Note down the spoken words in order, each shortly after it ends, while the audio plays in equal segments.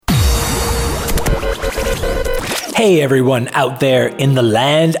Hey everyone out there in the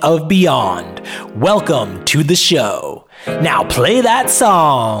land of beyond. Welcome to the show. Now play that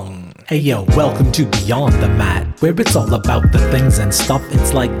song. Hey yo, welcome to Beyond the Mat, where it's all about the things and stuff.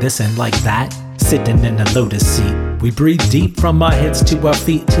 It's like this and like that, sitting in a lotus seat. We breathe deep from our heads to our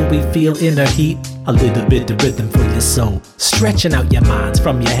feet till we feel inner heat. A little bit of rhythm for your soul, stretching out your minds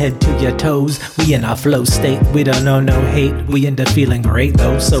from your head to your toes. We in our flow state, we don't know no hate. We into feeling great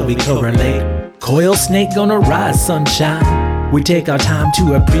though, so we correlate. Coil snake gonna rise, sunshine. We take our time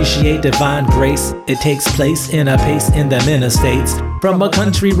to appreciate divine grace. It takes place in a pace in them interstates. From a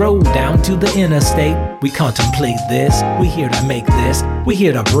country road down to the interstate, we contemplate this. We here to make this. We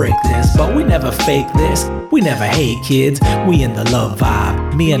here to break this. But we never fake this. We never hate kids. We in the love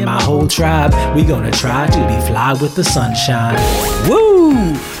vibe. Me and my whole tribe, we gonna try to be fly with the sunshine.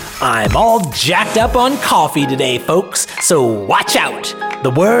 Woo! I'm all jacked up on coffee today, folks, so watch out. The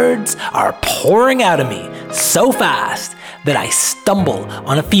words are pouring out of me so fast that I stumble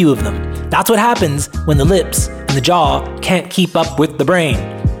on a few of them. That's what happens when the lips and the jaw can't keep up with the brain.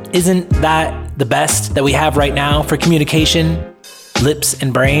 Isn't that the best that we have right now for communication? Lips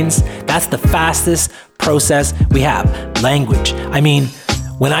and brains? That's the fastest process we have. Language. I mean,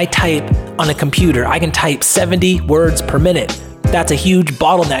 when I type on a computer, I can type 70 words per minute. That's a huge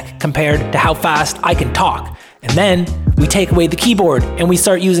bottleneck compared to how fast I can talk. And then we take away the keyboard and we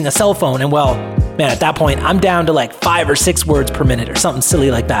start using a cell phone. And well, man, at that point, I'm down to like 5 or 6 words per minute or something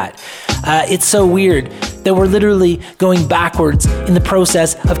silly like that. It's so weird that we're literally going backwards in the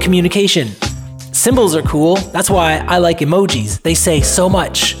process of communication. Symbols are cool. That's why I like emojis. They say so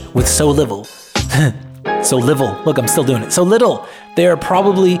much with so little. So little. Look, I'm still doing it. So little. They're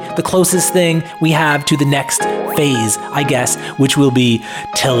probably the closest thing we have to the next phase, I guess, which will be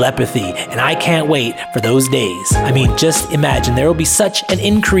telepathy. And I can't wait for those days. I mean, just imagine there will be such an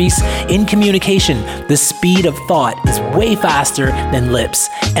increase in communication. The speed of thought is way faster than lips,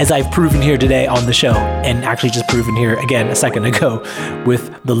 as I've proven here today on the show, and actually just proven here again a second ago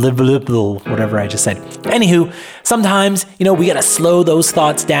with the whatever I just said. Anywho, sometimes, we gotta slow those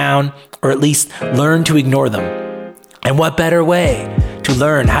thoughts down, or at least learn to ignore them. And what better way to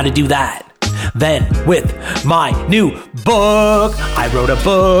learn how to do that than with my new book? I wrote a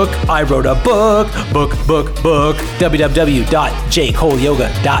book,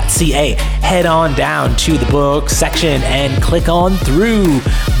 www.jcoleyoga.ca. Head on down to the book section and click on through.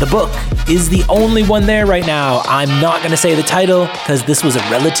 The book is the only one there right now. I'm not going to say the title because this was a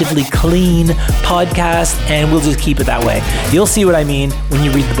relatively clean podcast and we'll just keep it that way. You'll see what I mean when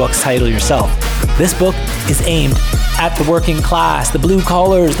you read the book's title yourself. This book is aimed at the working class, the blue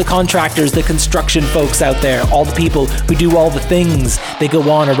collars, the contractors, the construction folks out there, all the people who do all the things that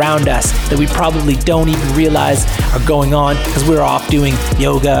go on around us that we probably don't even realize are going on because we're off doing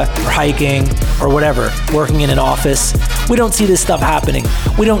yoga or hiking or whatever, working in an office. We don't see this stuff happening.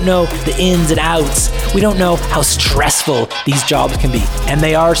 We don't know the ins and outs. We don't know how stressful these jobs can be. And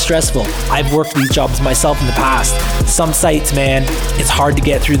they are stressful. I've worked these jobs myself in the past. Some sites, man, it's hard to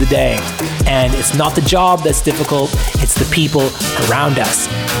get through the day. And it's not the job that's difficult, it's the people around us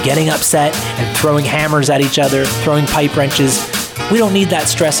getting upset and throwing hammers at each other, throwing pipe wrenches. We don't need that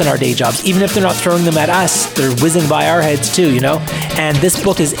stress in our day jobs. Even if they're not throwing them at us, they're whizzing by our heads too, And this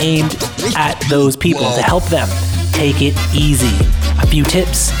book is aimed at those people to help them take it easy. A few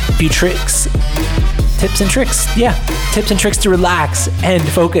tips, a few tricks. Tips and tricks to relax and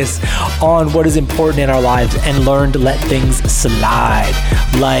focus on what is important in our lives and learn to let things slide.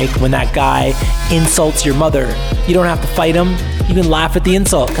 Like when that guy insults your mother, you don't have to fight him. You can laugh at the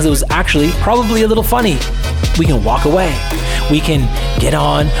insult because it was actually probably a little funny. We can walk away. We can get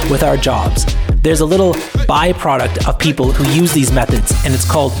on with our jobs. There's a little byproduct of people who use these methods, and it's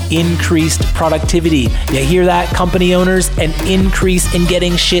called increased productivity. You hear that, company owners? An increase in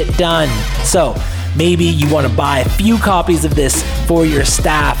getting shit done. So, maybe you want to buy a few copies of this for your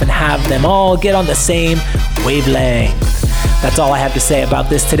staff and have them all get on the same wavelength. That's all I have to say about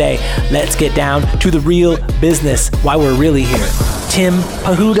this today. Let's get down to the real business, why we're really here. Tim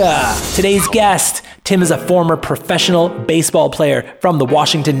Pahuda, today's guest. Tim is a former professional baseball player from the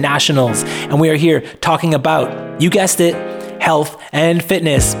Washington Nationals, and we are here talking about, you guessed it, health and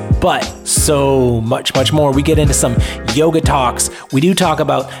fitness, but so much more. We get into some yoga talks. We do talk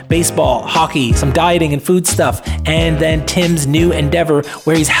about baseball, hockey, some dieting and food stuff, and then Tim's new endeavor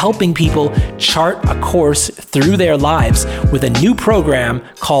where he's helping people chart a course through their lives with a new program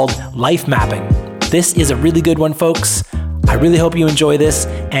called Life Mapping. This is a really good one, folks. I really hope you enjoy this,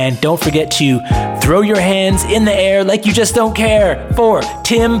 and don't forget to throw your hands in the air like you just don't care for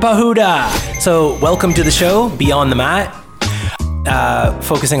Tim Pahuda. So welcome to the show, Beyond the Mat.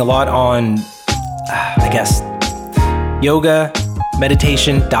 Focusing a lot on, yoga,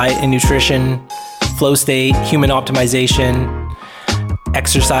 meditation, diet and nutrition, flow state, human optimization,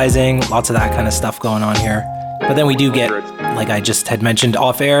 exercising, lots of that kind of stuff going on here. But then we do get, like I just had mentioned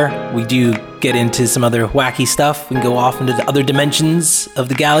off air, we do get into some other wacky stuff. We can go off into the other dimensions of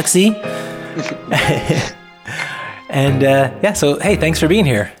the galaxy. And so hey, thanks for being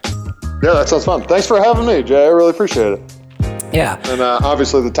here. Yeah, that sounds fun. Thanks for having me, Jay. I really appreciate it. Yeah. And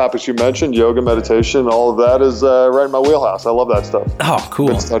obviously the topics you mentioned, yoga, meditation, all of that is right in my wheelhouse. I love that stuff. Oh, cool.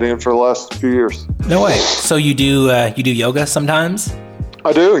 Been studying for the last few years. No way. So you do yoga sometimes?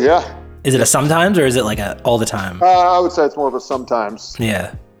 I do, yeah. Is it a sometimes or is it like a all the time? I would say it's more of a sometimes.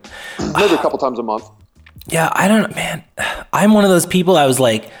 Yeah. Maybe a couple times a month. Yeah, I don't know, man. I'm one of those people, I was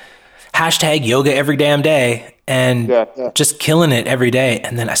like, hashtag yoga every damn day and just killing it every day.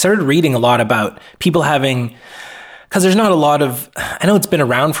 And then I started reading a lot about people having, because there's not a lot of, I know it's been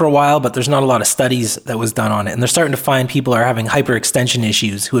around for a while, but there's not a lot of studies that was done on it. And they're starting to find people are having hyperextension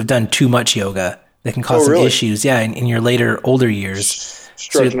issues who have done too much yoga that can cause some issues. Yeah, in your older years.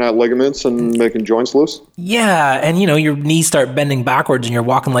 Stretching out ligaments and making joints loose? Yeah, and your knees start bending backwards and you're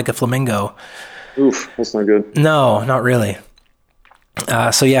walking like a flamingo. Oof, that's not good. No, not really.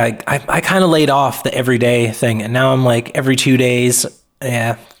 So yeah, I kind of laid off the everyday thing, and now I'm like every 2 days.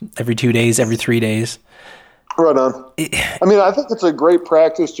 Yeah, every 2 days, every 3 days. Right on. I mean, I think it's a great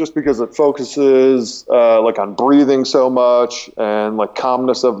practice just because it focuses like on breathing so much and like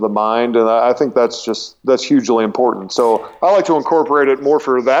calmness of the mind. And I think that's hugely important. So I like to incorporate it more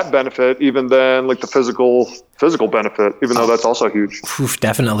for that benefit even than like the physical benefit, even though that's also huge. Oof,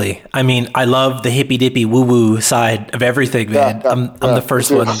 definitely. I mean, I love the hippy dippy woo woo side of everything, man. I'm the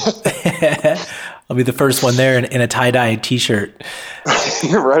first one. I'll be the first one there in a tie-dye t-shirt.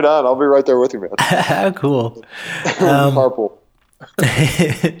 Right on. I'll be right there with you, man. Cool. Carpool.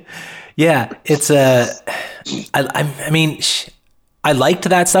 Yeah, it's I mean, I liked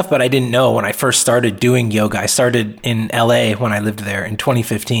that stuff, but I didn't know when I first started doing yoga. I started in LA when I lived there in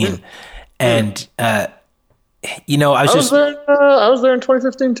 2015. And, I was I was there in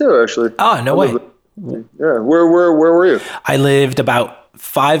 2015 too, actually. Oh, no way. Yeah. Where were you? I lived about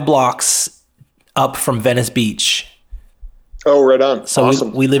 5 blocks up from Venice Beach. Oh, right on. So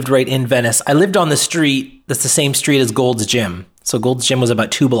awesome. we lived right in Venice. I lived on the street that's the same street as Gold's Gym. So Gold's Gym was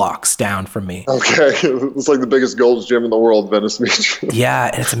about 2 blocks down from me. Okay. It's like the biggest Gold's Gym in the world, Venice Beach.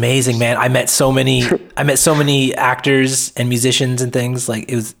 Yeah, and it's amazing, man. I met so many actors and musicians and things.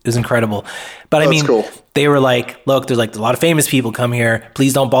 Like it was incredible. But I mean, cool. They were like, look, there's like a lot of famous people come here.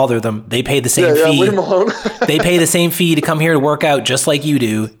 Please don't bother them. They pay the same fee. Leave them alone. They pay the same fee to come here to work out just like you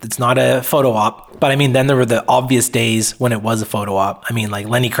do. It's not a photo op. But I mean, then there were the obvious days when it was a photo op. I mean, like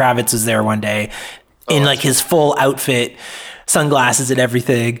Lenny Kravitz was there one day in like his full outfit, sunglasses and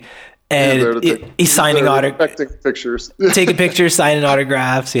everything. And he's signing autographs. Pictures. Taking pictures, signing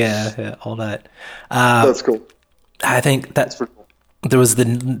autographs. Yeah, all that. That's cool. I think that's cool. There was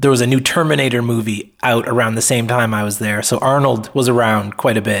a new Terminator movie out around the same time I was there. So Arnold was around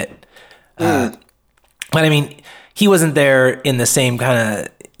quite a bit. But I mean, he wasn't there in the same kind of,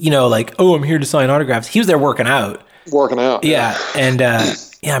 like, oh, I'm here to sign autographs. He was there working out. Yeah. And I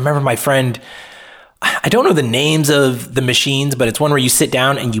remember my friend, I don't know the names of the machines, but it's one where you sit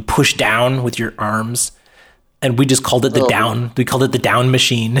down and you push down with your arms. And we just called it the down. We called it the down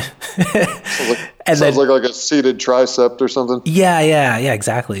machine. Sounds like a seated tricep or something. Yeah,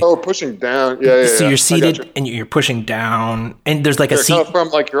 exactly. Oh, pushing down. Yeah. So you're seated and you're pushing down, and there's like a seat from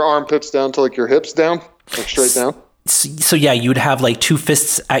like your armpits down to like your hips down, like straight down. So yeah, you would have like 2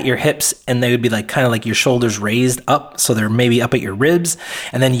 fists at your hips, and they would be like kind of like your shoulders raised up, so they're maybe up at your ribs,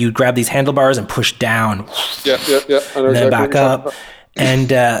 and then you grab these handlebars and push down. Yeah. And then back up.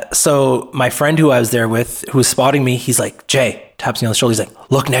 And so my friend who I was there with, who was spotting me, he's like, Jay, taps me on the shoulder. He's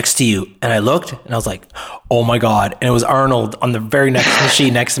like, look next to you. And I looked and I was like, oh my God. And it was Arnold on the very next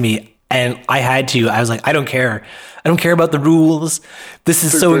machine next to me. And I was like, I don't care. I don't care about the rules. This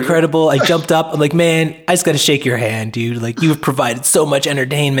is so incredible. I jumped up. I'm like, man, I just got to shake your hand, dude. Like, you've provided so much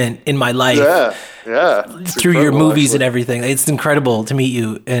entertainment in my life. Yeah. Through your movies and everything. It's incredible to meet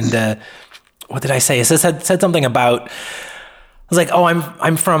you. And what did I say? I said something about, I was like, oh,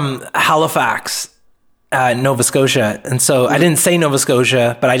 I'm from Halifax, Nova Scotia. And so I didn't say Nova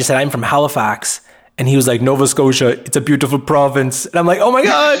Scotia, but I just said I'm from Halifax. And he was like, Nova Scotia, it's a beautiful province. And I'm like, oh my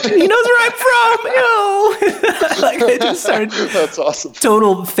God, he knows where I'm from. Like I just started That's awesome.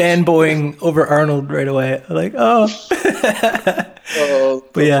 Total fanboying over Arnold right away. I'm like, oh.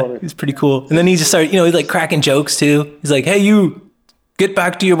 But yeah, funny. He's pretty cool. And then he just started, he's like cracking jokes too. He's like, hey, you. Get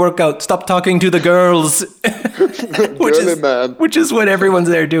back to your workout. Stop talking to the girls. which is what everyone's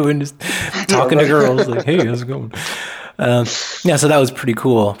there doing, just talking to girls. Like, hey, how's it going? Yeah, so that was pretty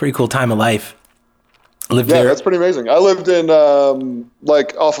cool time of life. Lived Yeah, there. that's pretty amazing. I lived in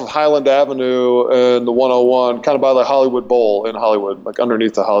like off of Highland Avenue and the 101, kind of by the Hollywood Bowl in Hollywood, like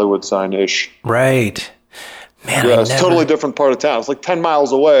underneath the Hollywood sign-ish. Right. Man, Yeah, it's a totally different part of town. It's like 10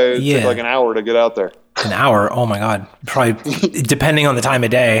 miles away. It took like an hour to get out there. An hour? Oh my God. Probably, depending on the time of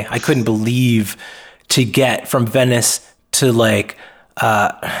day. I couldn't believe to get from Venice to like,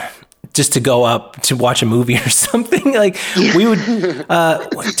 just to go up to watch a movie or something. Like we would,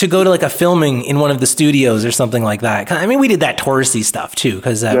 to go to like a filming in one of the studios or something like that. I mean, we did that touristy stuff too,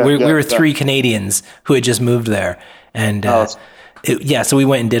 because we were three Canadians who had just moved there. And so we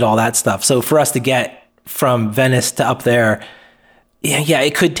went and did all that stuff. So for us to get from Venice to up there, yeah,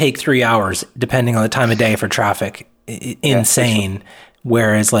 it could take 3 hours depending on the time of day for traffic. Insane. Sure.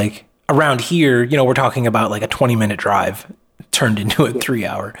 Whereas like around here, we're talking about like a 20-minute drive turned into a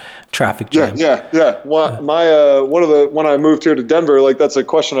 3-hour traffic jam. Yeah. Well, when I moved here to Denver, like that's a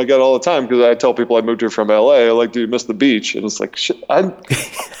question I get all the time because I tell people I moved here from LA. Like, do you miss the beach? And it's like, shit, I'm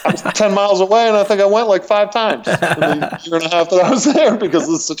 10 miles away, and I think I went like 5 times in the year and a half that I was there because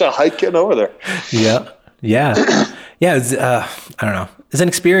it's such a hike getting over there. Yeah. It's, I don't know. It's an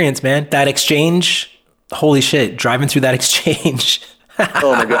experience, man. That exchange, holy shit! Driving through that exchange.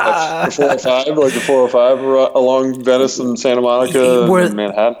 Oh my gosh, the 405, like the 405 along Venice and Santa Monica and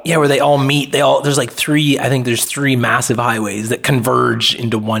Manhattan. Yeah, where they all meet. There's like 3 massive highways that converge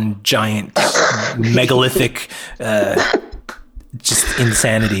into one giant megalithic, just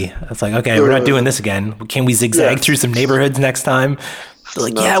insanity. It's like, okay, we're not doing this again. Can we zigzag through some neighborhoods next time? They're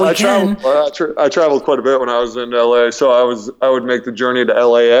like, we can. I traveled quite a bit when I was in LA, so I would make the journey to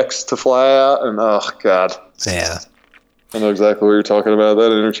LAX to fly out, and oh god. Yeah. I know exactly what you're talking about.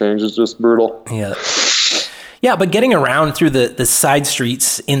 That interchange is just brutal. Yeah, but getting around through the side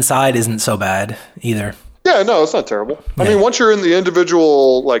streets inside isn't so bad either. Yeah, no, it's not terrible. I mean, once you're in the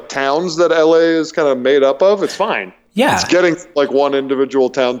individual like towns that LA is kind of made up of, it's fine. Yeah. It's getting like one individual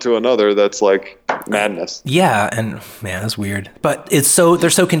town to another that's like madness. Yeah, and man, that's weird. But they're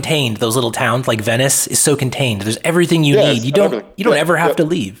so contained. Those little towns like Venice is so contained. There's everything you need. You don't ever have to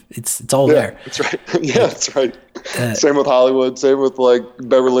leave. It's all there. That's right. Yeah, that's right. Same with Hollywood, same with like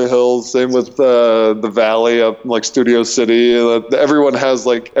Beverly Hills, same with the Valley up like Studio City. Everyone has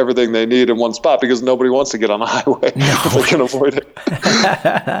like everything they need in one spot because nobody wants to get on the highway if they can avoid it.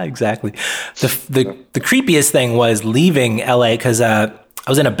 Exactly. The creepiest thing was leaving LA because I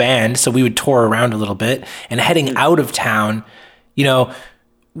was in a band, so we would tour around a little bit, and heading out of town,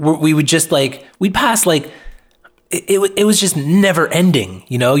 we would just like, we'd pass like, it was just never ending.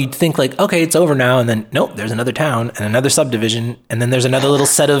 You'd think like, okay, it's over now. And then nope, there's another town and another subdivision. And then there's another little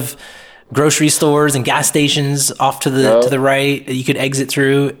set of grocery stores and gas stations off to the right that you could exit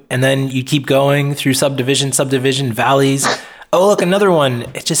through. And then you keep going through subdivision, valleys. Oh, look, another one.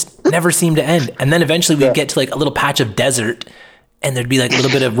 It just never seemed to end. And then eventually we'd get to like a little patch of desert, and there'd be like a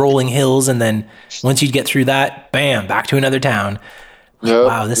little bit of rolling hills. And then once you'd get through that, bam, back to another town. Yep.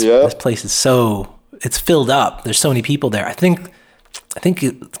 Wow, this place is it's filled up. There's so many people there. I think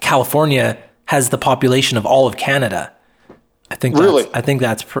California has the population of all of Canada. I think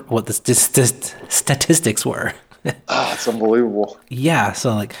that's what the statistics were. It's unbelievable. Yeah.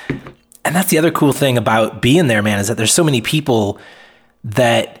 So like, and that's the other cool thing about being there, man, is that there's so many people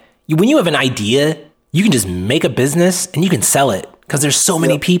that when you have an idea, you can just make a business and you can sell it because there's so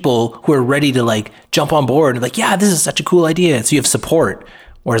many people who are ready to like jump on board and like, yeah, this is such a cool idea. So you have support.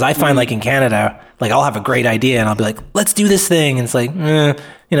 Whereas I find like in Canada, like I'll have a great idea and I'll be like, let's do this thing. And it's like,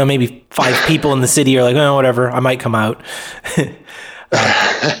 maybe 5 people in the city are like, oh, whatever, I might come out. It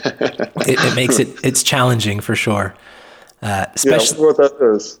makes it's challenging for sure. Especially I wonder what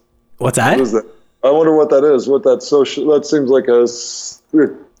that is. What's that? What is that? I wonder what that is. What that seems like a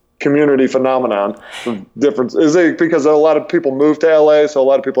community phenomenon. Difference is it because a lot of people move to LA, so a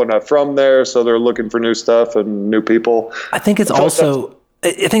lot of people are not from there, so they're looking for new stuff and new people. I think it's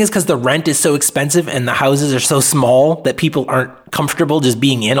because the rent is so expensive and the houses are so small that people aren't comfortable just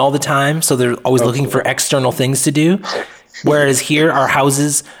being in all the time. So they're always looking for external things to do. Whereas here, our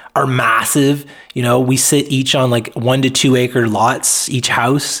houses are massive. We sit each on like 1 to 2 acre lots, each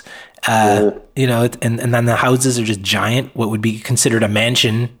house. And then the houses are just giant. What would be considered a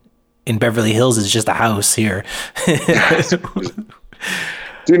mansion in Beverly Hills is just a house here. Do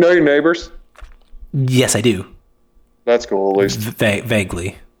you know your neighbors? Yes, I do. That's cool, at least.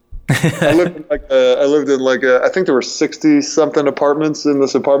 Vaguely. I lived in I think there were 60 something apartments in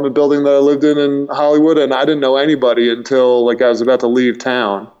this apartment building that I lived in Hollywood, and I didn't know anybody until like I was about to leave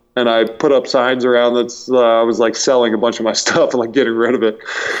town. and I put up signs around that's I was like selling a bunch of my stuff and like getting rid of it.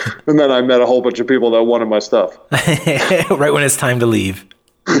 And then I met a whole bunch of people that wanted my stuff. Right when it's time to leave.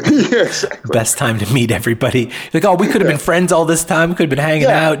 Yeah, exactly. Best time to meet everybody. Like, oh, we could have been friends all this time. We could have been hanging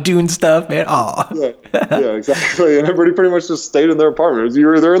out, doing stuff, man. Oh, yeah, exactly. And everybody pretty much just stayed in their apartment. You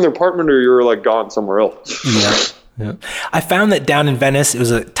were either in their apartment or you were like gone somewhere else. Yeah. I found that down in Venice, it was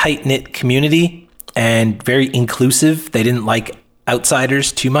a tight knit community and very inclusive. They didn't like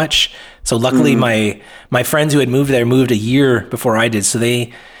outsiders too much. So luckily, my friends who had moved there moved a year before I did. So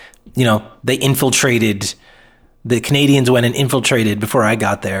they infiltrated. The Canadians went and infiltrated before I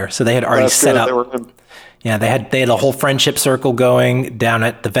got there, so they had already set up. They had a whole friendship circle going down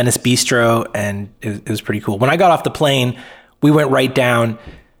at the Venice Bistro, and it was pretty cool. When I got off the plane, we went right down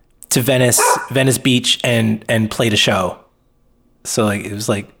to Venice Beach, and played a show. So like it was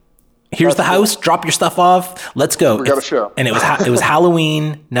like, here's the house, drop your stuff off, let's go. We got a show, and it was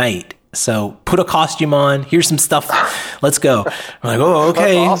Halloween night. So put a costume on. Here's some stuff. Let's go. I'm like, oh,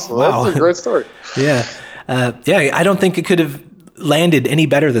 okay. That's awesome. Wow. That's a great story. Yeah. I don't think it could have landed any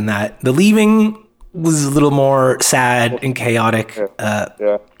better than that. The leaving was a little more sad and chaotic.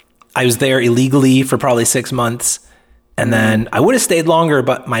 I was there illegally for probably 6 months, and then I would have stayed longer,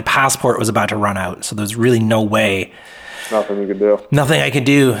 but my passport was about to run out, so there's really no way. Nothing you could do. Nothing I could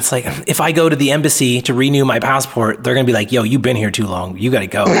do. It's like, if I go to the embassy to renew my passport, they're going to be like, yo, you've been here too long. You got to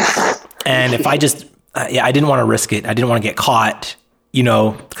go. And if I just, I didn't want to risk it. I didn't want to get caught.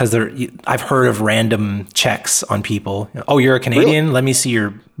 Because I've heard of random checks on people. Oh, you're a Canadian? Really? Let me see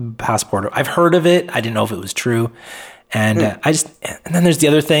your passport. I've heard of it. I didn't know if it was true. And and then there's the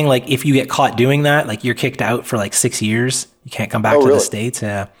other thing, like if you get caught doing that, like you're kicked out for like 6 years. You can't come back to the States.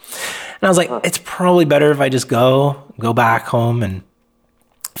 Yeah. And I was like, it's probably better if I just go back home and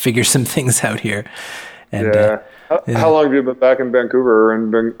figure some things out here. And, How long have you been back in Vancouver or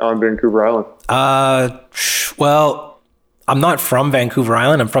on Vancouver Island? Well, I'm not from Vancouver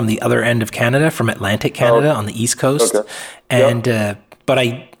Island. I'm from the other end of Canada, from Atlantic Canada on the East Coast. Okay. And, but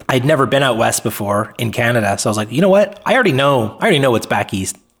I'd never been out West before in Canada. So I was like, you know what? I already know what's back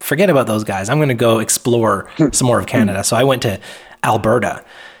East. Forget about those guys. I'm going to go explore some more of Canada. So I went to Alberta,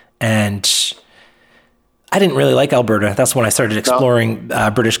 and I didn't really like Alberta. That's when I started exploring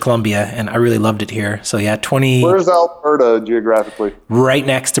British Columbia, and I really loved it here. So yeah, Where's Alberta geographically? Right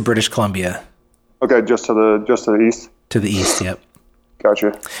next to British Columbia. Okay, just to the east. To the east, yep.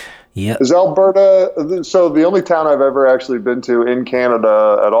 Gotcha. Yeah. Is Alberta? So the only town I've ever actually been to in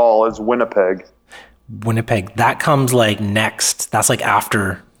Canada at all is Winnipeg. Winnipeg. That comes like next. That's like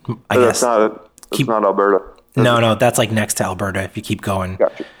after. I guess. It's not Alberta. No, that's like next to Alberta. If you keep going.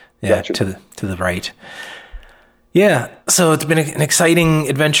 Gotcha. Yeah, gotcha. to the right. Yeah. So it's been an exciting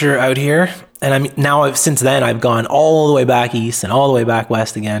adventure out here, and since then I've gone all the way back east and all the way back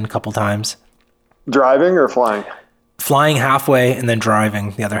west again a couple times. Driving or flying? Flying halfway and then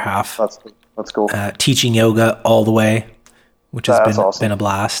driving the other half. That's cool. Teaching yoga all the way, which has awesome. been a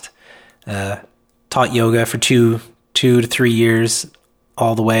blast. Taught yoga for 2 to 3 years,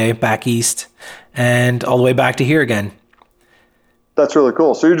 all the way back east and all the way back to here again. That's really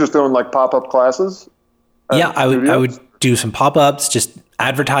cool. So you're just doing like pop-up classes? Yeah, I would do some pop-ups, just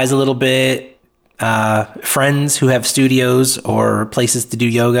advertise a little bit. Friends who have studios or places to do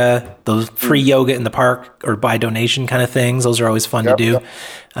yoga, those free yoga in the park or by donation kind of things. Those are always fun to do.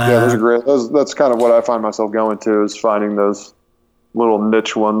 Those are great. That's kind of what I find myself going to, is finding those little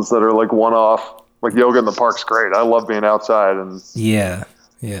niche ones that are like one-off. Like yoga in the park's great. I love being outside. And yeah.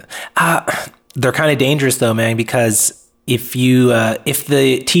 They're kind of dangerous though, man, because if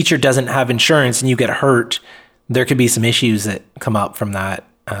the teacher doesn't have insurance and you get hurt, there could be some issues that come up from that.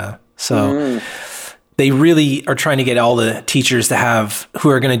 They really are trying to get all the teachers who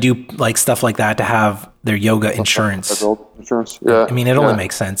are going to do like stuff like that to have their yoga insurance. Insurance, yeah. I mean, it only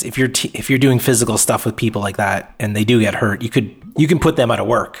makes sense if you're doing physical stuff with people like that and they do get hurt. You can put them out of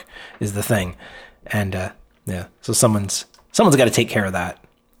work is the thing, and so someone's got to take care of that.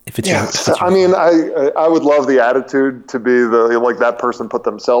 If it's I mean, I would love the attitude to be that person put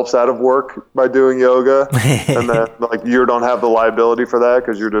themselves out of work by doing yoga, and then like you don't have the liability for that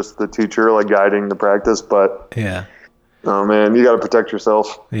because you're just the teacher like guiding the practice. But oh man, you got to protect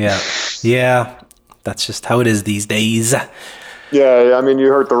yourself. Yeah, that's just how it is these days. Yeah, I mean, you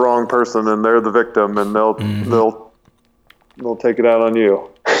hurt the wrong person and they're the victim, and they'll take it out on you.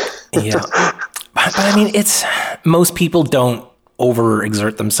 Yeah, but I mean, most people don't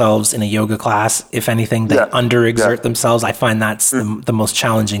overexert themselves in a yoga class. If anything, they underexert themselves. I find that's the most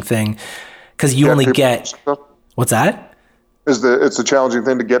challenging thing, because you only get what's that? It's a challenging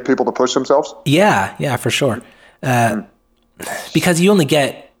thing to get people to push themselves. Yeah, for sure. Because you only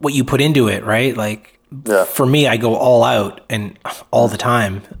get what you put into it, right? Like for me, I go all out and all the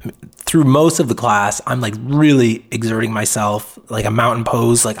time. Through most of the class, I'm like really exerting myself, like a mountain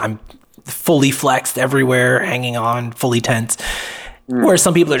pose, like I'm fully flexed everywhere, hanging on, fully tense. Whereas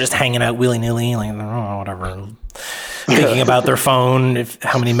some people are just hanging out willy-nilly, like, oh, whatever, thinking about their phone,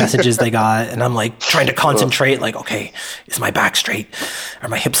 how many messages they got. And I'm like trying to concentrate, like, okay, is my back straight? Are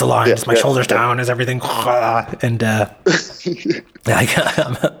my hips aligned? Is my shoulders down? Is everything? And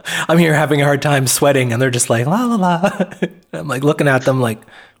I'm here having a hard time sweating, and they're just like, la, la, la. I'm like looking at them like,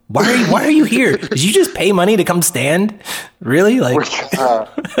 why are you here? Did you just pay money to come stand? Really? Like, I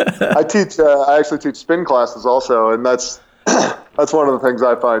actually teach spin classes also, and that's one of the things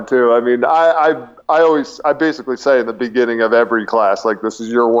I find too. I mean, I basically say in the beginning of every class, like, this is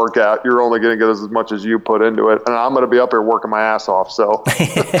your workout. You're only going to get as much as you put into it, and I'm going to be up here working my ass off. So,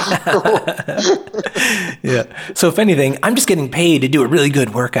 yeah. So if anything, I'm just getting paid to do a really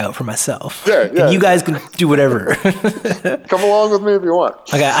good workout for myself. Yeah. And you guys can do whatever. Come along with me if you want.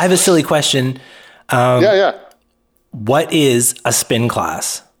 Okay, I have a silly question. What is a spin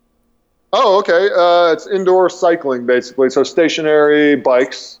class? Oh, okay. It's indoor cycling, basically. So stationary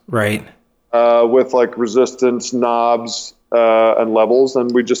bikes. Right. With like resistance knobs and levels.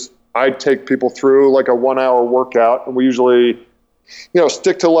 And I take people through like a 1 hour workout. And we usually,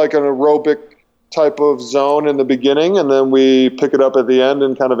 stick to like an aerobic type of zone in the beginning. And then we pick it up at the end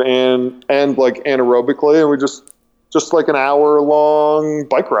and kind of end like anaerobically. And we just like an hour long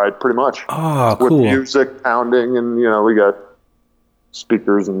bike ride pretty much. Oh, cool. With music pounding and, we got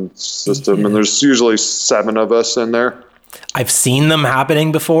speakers and system, and there's usually 7 of us in there. I've seen them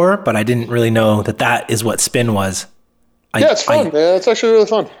happening before, but I didn't really know that is what spin was. It's fun, man. It's actually really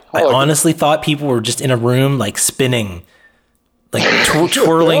fun. I honestly thought people were just in a room, like spinning, like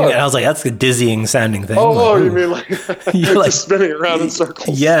twirling, and I was like, that's a dizzying sounding thing. Oh, like, you mean like you're like spinning around in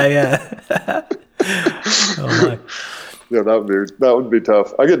circles? Yeah. Oh my. Yeah, that would be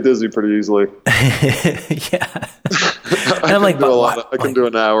tough. I get dizzy pretty easily. Yeah. And I'm like, I can do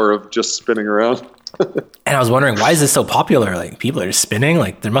an hour of just spinning around. And I was wondering, why is this so popular? Like, people are just spinning.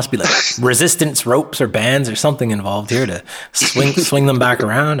 Like, there must be like resistance ropes or bands or something involved here to swing them back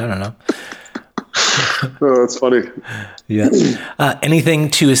around. I don't know. Oh, that's funny. Yeah. Anything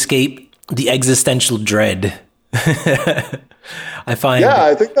to escape the existential dread. I find. Yeah,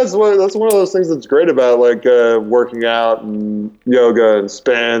 I think that's one of those things that's great about like working out and yoga and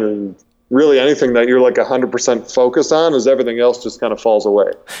spin and really anything that you're like 100% focused on, is everything else just kind of falls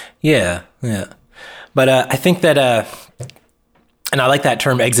away. Yeah. But I think that, and I like that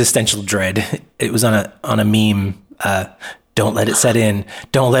term, existential dread. It was on a meme. Don't let it set in.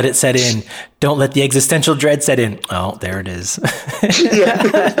 Don't let it set in. Don't let the existential dread set in. Oh, there it is.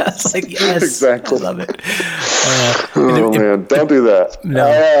 It's like, yes, exactly. I love it. Man, don't do that.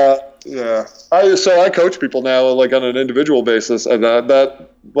 No. Yeah. I coach people now, like on an individual basis, and the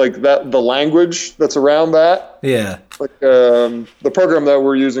language that's around that. Yeah. Like the program that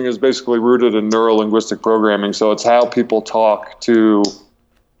we're using is basically rooted in neuro-linguistic programming. So it's how people talk to,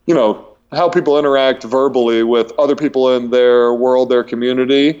 how people interact verbally with other people in their world, their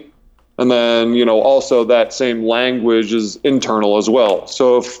community. And then, also that same language is internal as well.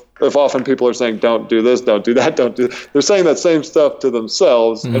 So if often people are saying, don't do this, don't do that, they're saying that same stuff to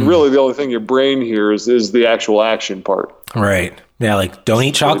themselves. Mm-hmm. And really the only thing your brain hears is the actual action part. Right. Yeah. Like, don't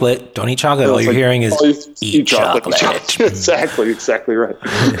eat chocolate. Don't eat chocolate. All you're hearing is eat chocolate. Exactly right.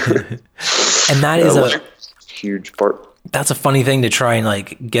 And that is a huge part. That's a funny thing to try and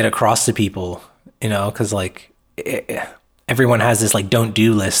like get across to people, because like everyone has this like don't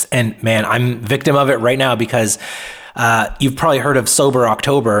do list, and man, I'm victim of it right now because you've probably heard of Sober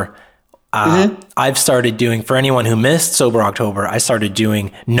October. I've started doing, for anyone who missed Sober October, I started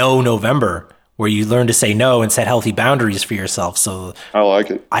doing No November, where you learn to say no and set healthy boundaries for yourself. So I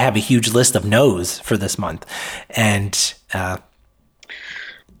like it. I have a huge list of no's for this month, and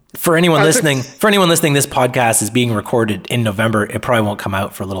For anyone listening, this podcast is being recorded in November. It probably won't come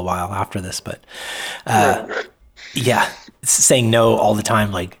out for a little while after this, but yeah, saying no all the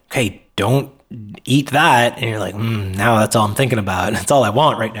time, like, okay, don't eat that, and you're like, now that's all I'm thinking about. That's all I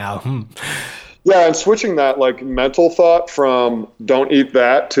want right now. Yeah, and switching that like mental thought from don't eat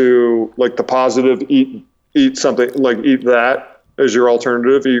that to like the positive, eat something, like eat that as your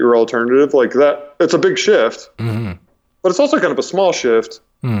alternative, eat your alternative, like that. It's a big shift, but it's also kind of a small shift.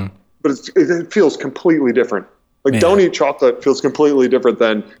 But it feels completely different. Like, don't eat chocolate feels completely different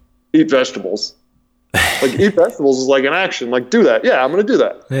than eat vegetables. Like, eat vegetables is like an action. Like, do that. Yeah, I'm going to do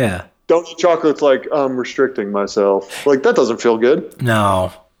that. Yeah. Don't eat chocolate's like, I'm restricting myself. Like, that doesn't feel good.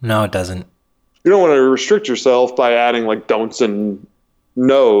 No, it doesn't. You don't want to restrict yourself by adding like don'ts and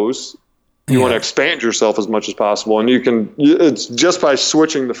knows. You want to expand yourself as much as possible. And it's just by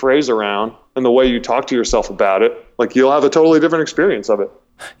switching the phrase around and the way you talk to yourself about it, like you'll have a totally different experience of it.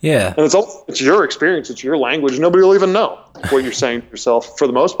 Yeah. And it's your experience. It's your language. Nobody will even know what you're saying to yourself for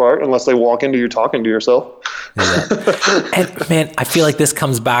the most part, unless they walk into you talking to yourself. Yeah. And man, I feel like this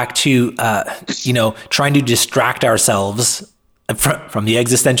comes back to, trying to distract ourselves from the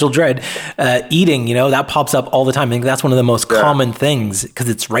existential dread, eating, that pops up all the time. I think that's one of the most common things because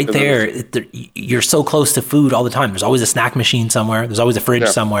it's right there. You're so close to food all the time. There's always a snack machine somewhere. There's always a fridge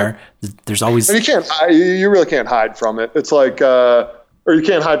somewhere. There's always. And you really can't hide from it. It's like, or you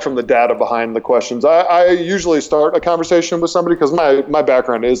can't hide from the data behind the questions. I usually start a conversation with somebody because my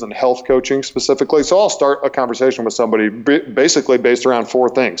background is in health coaching specifically. So I'll start a conversation with somebody basically based around 4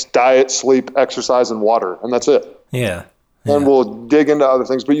 things: diet, sleep, exercise, and water. And that's it. Yeah. And we'll dig into other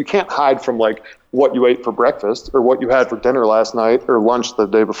things, but you can't hide from like what you ate for breakfast or what you had for dinner last night or lunch the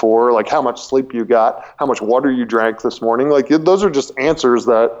day before, like how much sleep you got, how much water you drank this morning. Like those are just answers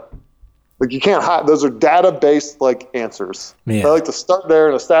that like you can't hide. Those are data-based like answers. Yeah. I like to start there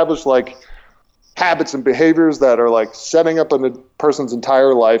and establish like habits and behaviors that are like setting up a person's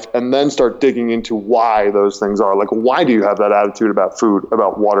entire life and then start digging into why those things are. Like, why do you have that attitude about food,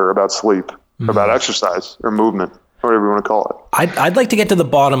 about water, about sleep, about exercise or movement? Whatever you want to call it. I'd like to get to the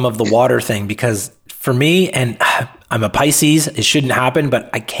bottom of the water thing because for me, and I'm a Pisces, it shouldn't happen, but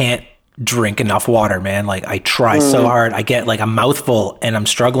I can't drink enough water, man. Like I try so hard. I get like a mouthful and I'm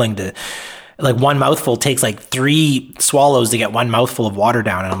struggling to, like one mouthful takes like 3 swallows to get one mouthful of water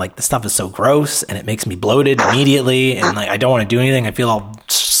down. And I'm like, this stuff is so gross and it makes me bloated immediately. And like, I don't want to do anything. I feel all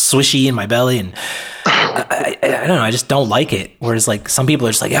swishy in my belly and I don't know. I just don't like it. Whereas like some people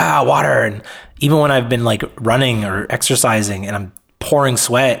are just like, water. And even when I've been like running or exercising and I'm pouring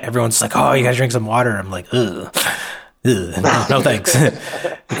sweat, everyone's like, oh, you gotta drink some water. I'm like, ugh, no thanks.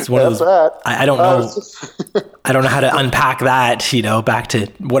 It's one of those, I don't know. I don't know how to unpack that, back to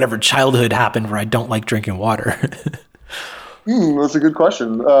whatever childhood happened where I don't like drinking water. That's a good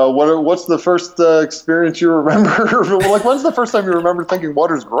question. What's the first experience you remember? Like, when's the first time you remember thinking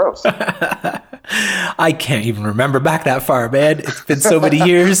water's gross? I can't even remember back that far, man. It's been so many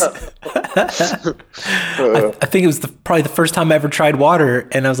years. I think it was probably the first time I ever tried water,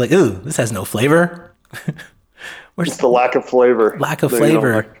 and I was like, ooh, this has no flavor. It's the lack of flavor. Lack of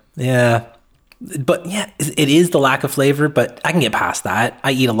flavor. Yeah. But yeah, it is the lack of flavor, but I can get past that.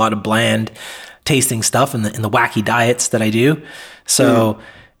 I eat a lot of bland tasting stuff in the wacky diets that I do. So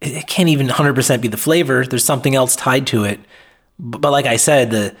it can't even 100% be the flavor. There's something else tied to it. But like I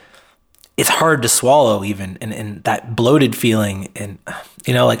said, it's hard to swallow even, and that bloated feeling. And,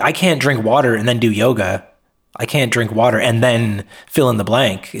 like I can't drink water and then do yoga. I can't drink water and then fill in the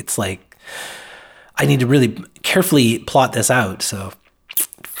blank. It's like, I need to really carefully plot this out. So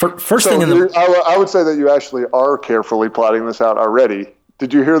first thing I would say that you actually are carefully plotting this out already.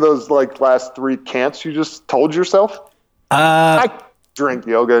 Did you hear those like last 3 can'ts you just told yourself? I drink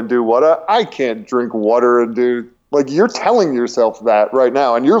yoga and do water. I can't drink water and do, like, you're telling yourself that right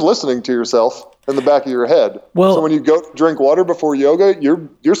now, and you're listening to yourself in the back of your head. Well, so when you go drink water before yoga,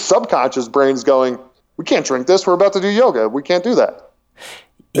 your subconscious brain's going, we can't drink this. We're about to do yoga. We can't do that.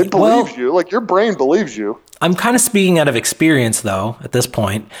 It believes you. Like, your brain believes you. I'm kind of speaking out of experience, though, at this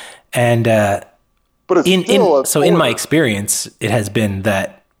point. And but it's in my experience, it has been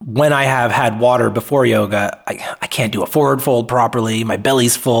that when I have had water before yoga, I can't do a forward fold properly. My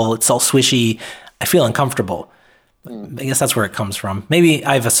belly's full. It's all swishy. I feel uncomfortable. I guess that's where it comes from. Maybe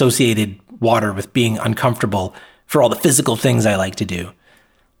I've associated water with being uncomfortable for all the physical things I like to do.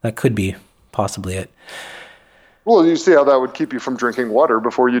 That could be possibly it. Well, you see how that would keep you from drinking water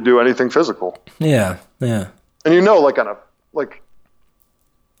before you do anything physical. Yeah. And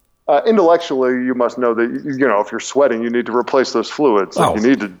intellectually, you must know that, if you're sweating, you need to replace those fluids. You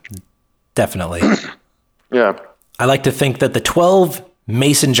need to. Definitely. Yeah. I like to think that the 12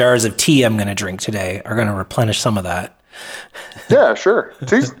 mason jars of tea I'm going to drink today are going to replenish some of that. Yeah, sure.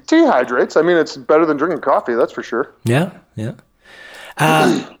 Tea hydrates. I mean, it's better than drinking coffee, that's for sure. Yeah.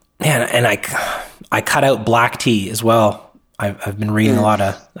 And I cut out black tea as well. I've been reading a lot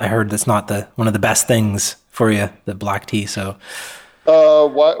of. I heard that's not one of the best things for you, the black tea. So,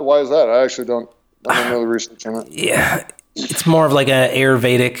 why is that? I actually don't know the research on it. Yeah, it's more of like a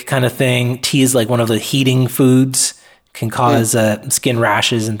Ayurvedic kind of thing. Tea is like one of the heating foods. Can cause skin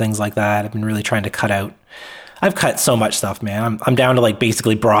rashes and things like that. I've been really trying to cut out. I've cut so much stuff, man. I'm down to like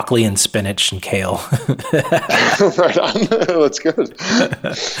basically broccoli and spinach and kale. Right on. That's good.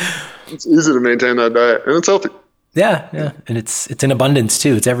 It's easy to maintain that diet, and it's healthy. Yeah, and it's in abundance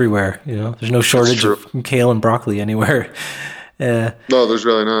too. It's everywhere. There's no shortage of kale and broccoli anywhere. No, there's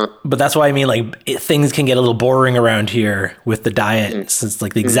really not. But that's why I mean, like, things can get a little boring around here with the diet. So it's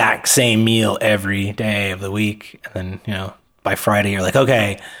like the exact same meal every day of the week. And then, by Friday, you're like,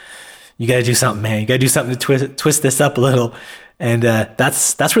 okay, you got to do something, man. You got to do something to twist this up a little. And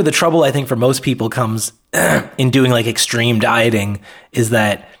that's where the trouble, I think, for most people comes in doing like extreme dieting, is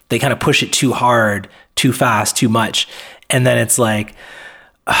that they kind of push it too hard, too fast, too much. And then it's like,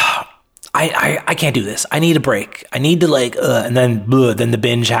 I can't do this. I need a break. I need to and then the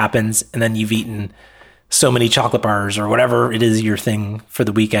binge happens. And then you've eaten so many chocolate bars or whatever it is your thing for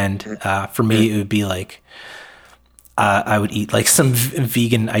the weekend. For me, it would be like, I would eat like some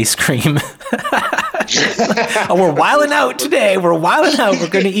vegan ice cream. Oh, we're wilding out today. We're wilding out. We're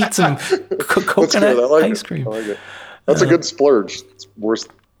going to eat some coconut ice cream. I like it. That's a good splurge. It's worse.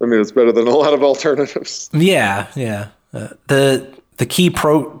 I mean, it's better than a lot of alternatives. Yeah. The key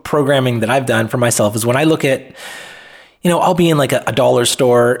programming that I've done for myself is when I look at, I'll be in like a dollar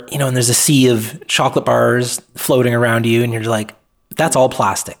store, and there's a sea of chocolate bars floating around you, and you're like, that's all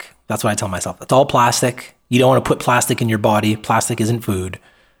plastic. That's what I tell myself. That's all plastic. You don't want to put plastic in your body. Plastic isn't food.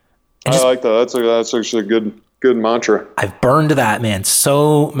 I like that. That's actually a good mantra. I've burned that, man.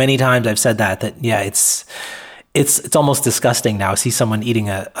 So many times I've said that yeah, it's almost disgusting now. I see someone eating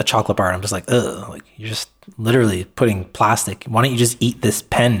a chocolate bar and I'm just like, ugh, like you're just literally putting plastic. Why don't you just eat this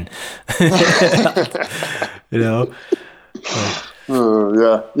pen? Yeah,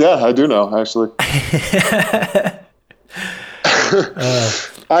 I do know, actually.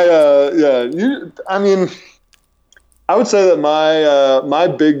 I would say that my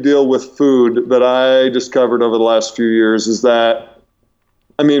big deal with food that I discovered over the last few years is that,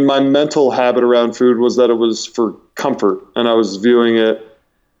 my mental habit around food was that it was for comfort, and I was viewing it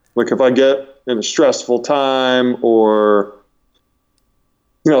like if I get in a stressful time or,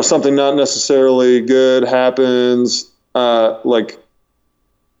 something not necessarily good happens, like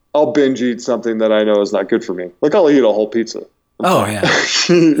I'll binge eat something that I know is not good for me. Like I'll eat a whole pizza. Oh yeah.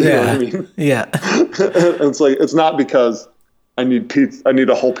 You know what I mean? Yeah. It's like, it's not because I need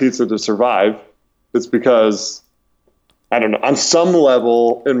a whole pizza to survive. It's because, I don't know, on some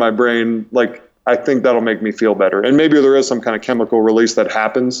level in my brain, like I think that'll make me feel better. And maybe there is some kind of chemical release that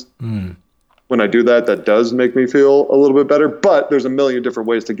happens when I do that does make me feel a little bit better. But there's a million different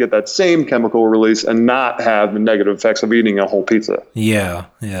ways to get that same chemical release and not have the negative effects of eating a whole pizza. Yeah.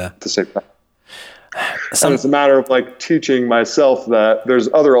 At the same time. And it's a matter of like teaching myself that there's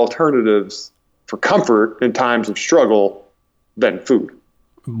other alternatives for comfort in times of struggle than food.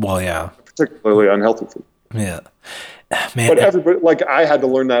 Well, yeah. Particularly unhealthy food. Yeah. Man. But everybody, like I had to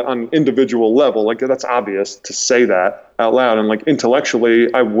learn that on an individual level. Like that's obvious to say that out loud. And like intellectually,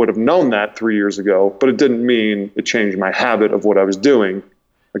 I would have known that 3 years ago, but it didn't mean it changed my habit of what I was doing.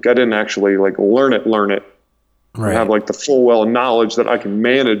 Like I didn't actually like learn it, right. And have like the full well knowledge that I can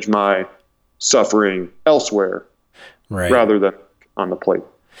manage my suffering elsewhere rather than on the plate.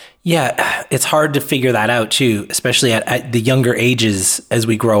 Yeah, it's hard to figure that out too, especially at the younger ages as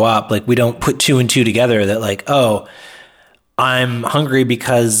we grow up. Like we don't put two and two together that like, oh, I'm hungry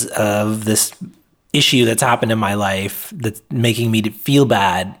because of this issue that's happened in my life that's making me feel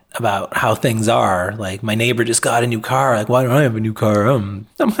bad about how things are. Like my neighbor just got a new car. Like, why don't I have a new car? I'm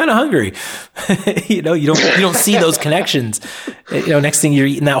kind of hungry. You don't see those connections. Next thing you're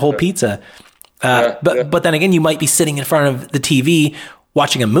eating that whole pizza. But then again, you might be sitting in front of the TV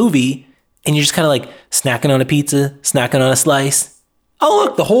watching a movie and you're just kind of like snacking on a pizza, snacking on a slice. Oh,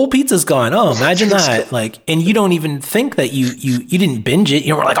 look, the whole pizza's gone. Oh, imagine that. Like, and you don't even think that you didn't binge it.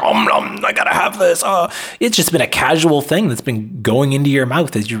 You're like, I gotta have this. Oh, it's just been a casual thing that's been going into your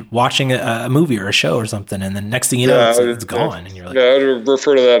mouth as you're watching a movie or a show or something. And then next thing you know, it's gone. And you're like, I would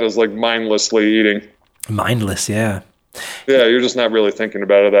refer to that as like mindlessly eating. Mindless. Yeah. Yeah. You're just not really thinking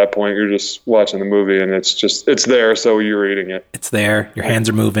about it at that point. You're just watching the movie and it's there. So you're eating it. It's there. Your hands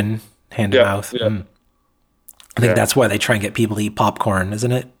are moving hand to mouth. Yeah. I think that's why they try and get people to eat popcorn,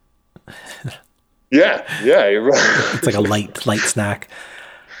 isn't it? Yeah, you're right. It's like a light snack.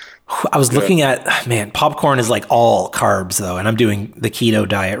 I was looking at, popcorn is like all carbs though, and I'm doing the keto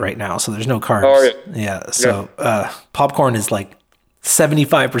diet right now, so there's no carbs. Oh, So popcorn is like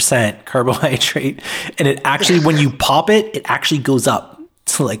 75% carbohydrate, and it actually, when you pop it, it actually goes up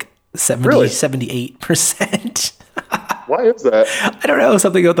to like 78%. Why is that? I don't know.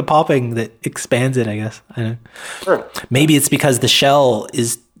 Something about the popping that expands it, I guess. I don't know. Sure. Maybe it's because the shell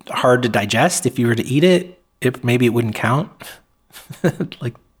is hard to digest. If you were to eat it, maybe it wouldn't count.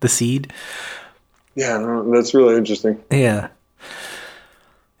 Like the seed. Yeah, that's really interesting. Yeah.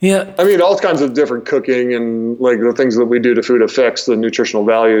 Yeah. I mean, all kinds of different cooking and like the things that we do to food affects the nutritional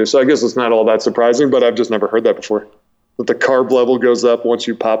value. So I guess it's not all that surprising, but I've just never heard that before. that the carb level goes up once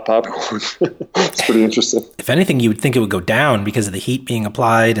you pop popcorn. It's pretty interesting. If anything, you would think it would go down because of the heat being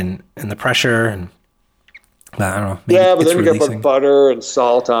applied and the pressure. And I don't know. Yeah, but then you got like butter and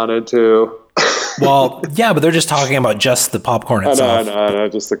salt on it too. Well, yeah, but they're just talking about just the popcorn itself. I know,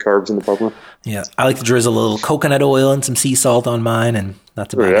 just the carbs in the popcorn. Yeah, I like to drizzle a little coconut oil and some sea salt on mine, and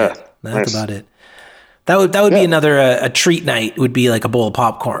that's about it. That's about it. That would be another a treat night. Would be like a bowl of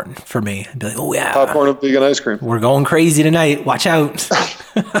popcorn for me. I'd be like, oh yeah, popcorn and vegan ice cream. We're going crazy tonight. Watch out.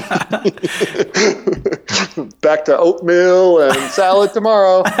 Back to oatmeal and salad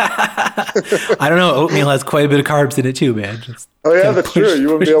tomorrow. I don't know. Oatmeal has quite a bit of carbs in it too, man. That's true. You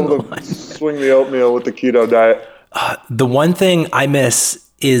wouldn't be able to swing the oatmeal with the keto diet. The one thing I miss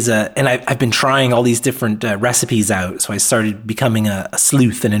is, and I've been trying all these different recipes out. So I started becoming a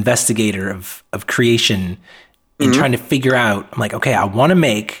sleuth, an investigator of creation and trying to figure out, I'm like, okay, I want to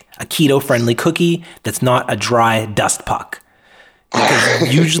make a keto-friendly cookie that's not a dry dust puck.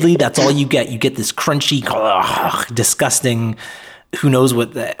 Because usually that's all you get. You get this crunchy, disgusting, who knows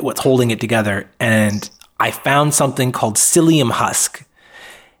what's holding it together. And I found something called psyllium husk.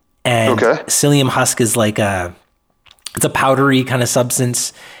 And psyllium husk is like it's a powdery kind of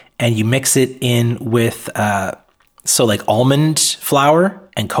substance, and you mix it in with like almond flour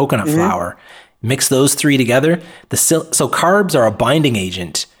and coconut flour. Mix those three together. So carbs are a binding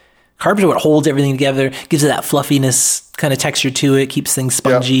agent. Carbs are what holds everything together, gives it that fluffiness kind of texture to it, keeps things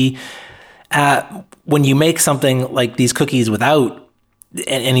spongy. Yep. When you make something like these cookies without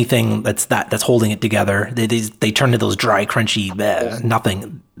anything that's holding it together, they turn to those dry, crunchy,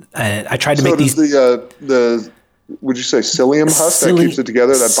 nothing. I tried to make these. Would you say psyllium husk that keeps it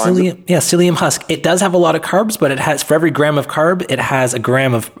together? That binds it? Yeah, psyllium husk. It does have a lot of carbs, but it has, for every gram of carb, it has a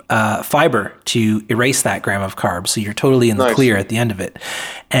gram of fiber to erase that gram of carbs. So you're totally in the clear at the end of it.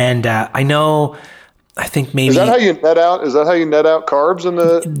 And I think maybe... Is that how you net out? Is that how you net out carbs during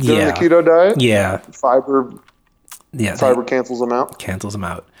the keto diet? Yeah. Fiber cancels them out? Cancels them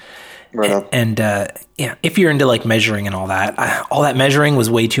out. Right on. And if you're into like measuring and all that measuring was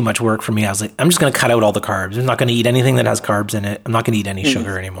way too much work for me. I was like, I'm just going to cut out all the carbs. I'm not going to eat anything that has carbs in it. I'm not going to eat any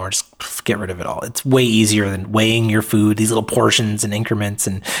sugar anymore. Just get rid of it all. It's way easier than weighing your food, these little portions and increments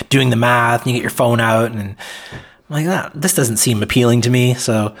and doing the math. And you get your phone out and I'm like, this doesn't seem appealing to me.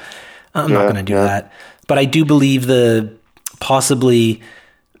 So I'm not going to do that. But I do believe possibly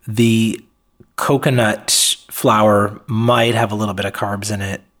the coconut flour might have a little bit of carbs in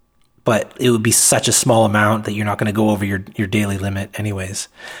it. But it would be such a small amount that you're not going to go over your daily limit anyways.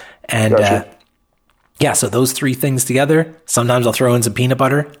 And gotcha. So those three things together, sometimes I'll throw in some peanut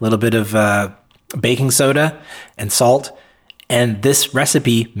butter, a little bit of baking soda and salt. And this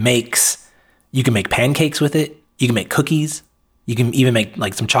recipe you can make pancakes with it. You can make cookies. You can even make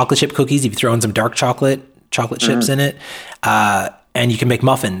like some chocolate chip cookies if you throw in some dark chocolate chips in it. And you can make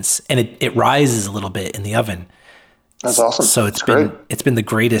muffins, and it rises a little bit in the oven. That's awesome. So it's been the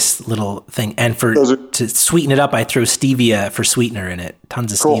greatest little thing. And to sweeten it up, I throw stevia for sweetener in it.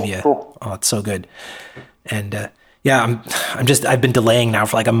 Tons of stevia. Cool. Oh, it's so good. And I've been delaying now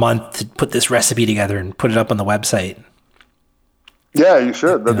for like a month to put this recipe together and put it up on the website. Yeah, you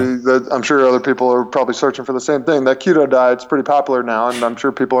should. I'm sure other people are probably searching for the same thing. That keto diet's pretty popular now, and I'm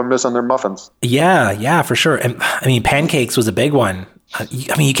sure people are missing their muffins. Yeah, for sure. And I mean, pancakes was a big one.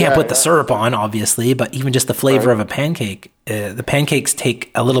 You can't put the syrup on, obviously, but even just the flavor of a pancake, the pancakes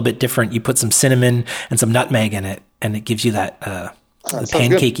take a little bit different. You put some cinnamon and some nutmeg in it, and it gives you that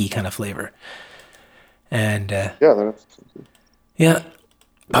pancakey kind of flavor. And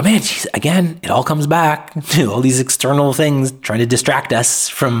but man, again, it all comes back to all these external things trying to distract us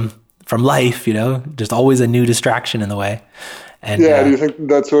from life. Just always a new distraction in the way. And, do you think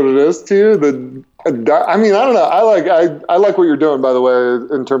that's what it is to you? I don't know. I like what you're doing, by the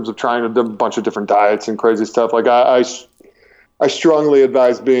way, in terms of trying a bunch of different diets and crazy stuff. Like I strongly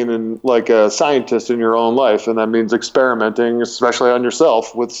advise being like a scientist in your own life, and that means experimenting, especially on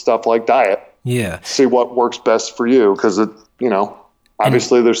yourself, with stuff like diet. Yeah. See what works best for you, because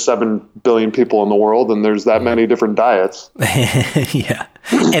obviously there's 7 billion people in the world, and there's that many different diets. Yeah.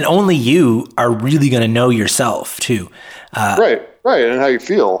 And only you are really going to know yourself too. Right. And how you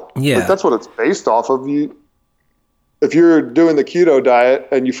feel. Yeah. Like that's what it's based off of. If you're doing the keto diet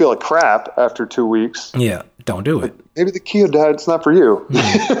and you feel like crap after 2 weeks. Yeah. Don't do it. Maybe the keto diet's not for you.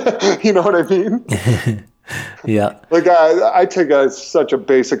 You know what I mean? Yeah. Like I take such a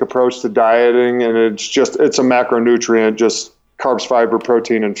basic approach to dieting, and it's a macronutrient, just carbs, fiber,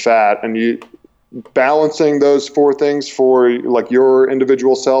 protein, and fat. And you balancing those 4 things for like your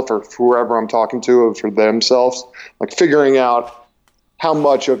individual self or whoever I'm talking to or for themselves, like figuring out how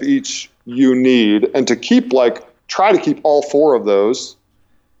much of each you need, and to keep like try to keep all 4 of those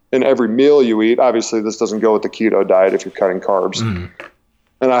in every meal you eat. Obviously, this doesn't go with the keto diet if you're cutting carbs.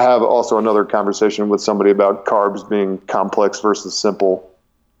 And I have also another conversation with somebody about carbs being complex versus simple,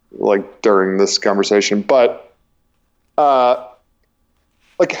 like during this conversation. But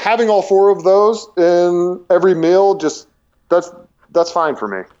like having all 4 of those in every meal, just that's fine for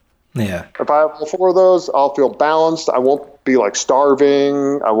me. Yeah. If I have all 4 of those, I'll feel balanced. I won't be like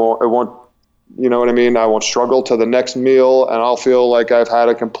starving. It won't, you know what I mean? I won't struggle to the next meal, and I'll feel like I've had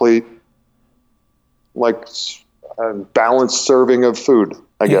a complete, like, balanced serving of food,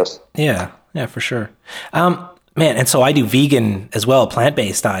 I guess. Yeah, for sure. Man, and so I do vegan as well,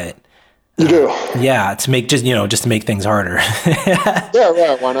 plant-based diet. You do? Yeah, to make just to make things harder. Yeah,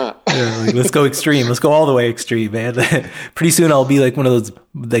 right. Why not? Like, let's go extreme. Let's go all the way extreme, man. Pretty soon I'll be like one of those,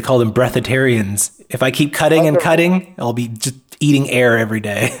 they call them breatharians. If I keep cutting and cutting, I'll be just eating air every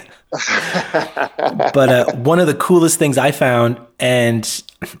day. But one of the coolest things I found, and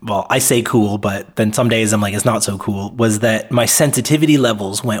well, I say cool, but then some days I'm like, it's not so cool, was that my sensitivity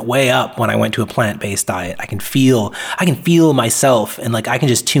levels went way up when I went to a plant-based diet. I can feel myself, and like I can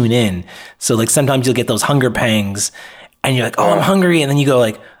just tune in. So like sometimes you'll get those hunger pangs and you're like, oh, I'm hungry. And then you go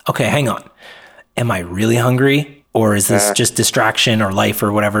like, okay, hang on. Am I really hungry? Or is this just distraction or life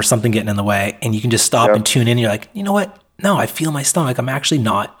or whatever, something getting in the way? And you can just stop and tune in. And you're like, you know what? No, I feel my stomach. I'm actually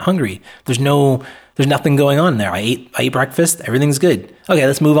not hungry. There's nothing going on there. I ate breakfast. Everything's good. Okay,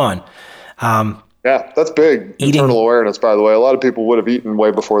 let's move on. Yeah, that's big. Internal awareness, by the way. A lot of people would have eaten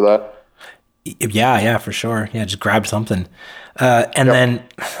way before that. Yeah, for sure. Yeah, just grab something. Then,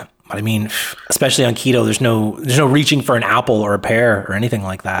 I mean, especially on keto, there's no reaching for an apple or a pear or anything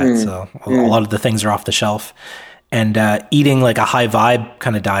like that. So a lot of the things are off the shelf. And eating like a high vibe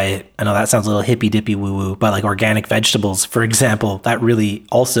kind of diet, I know that sounds a little hippy dippy woo woo, but like organic vegetables, for example, that really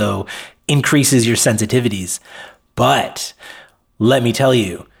also increases your sensitivities. But let me tell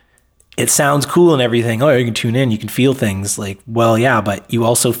you, it sounds cool and everything. Oh, you can tune in, you can feel things. Like, well, yeah, but you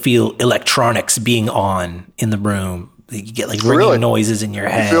also feel electronics being on in the room. You get like ringing noises in your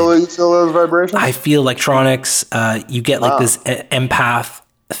head. You feel those vibrations? I feel electronics. You get like this empath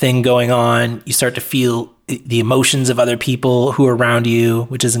thing going on. You start to feel the emotions of other people who are around you,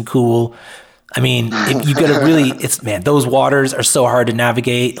 which isn't cool. I mean, if you gotta really, those waters are so hard to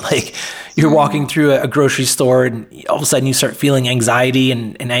navigate. Like you're walking through a grocery store and all of a sudden you start feeling anxiety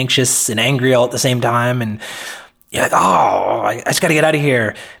and anxious and angry all at the same time. And you're like, oh, I just gotta get out of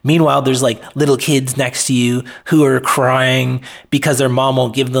here. Meanwhile, there's like little kids next to you who are crying because their mom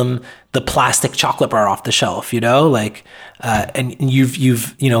won't give them the plastic chocolate bar off the shelf, like, and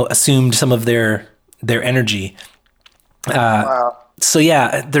you've assumed some of their energy. Wow. So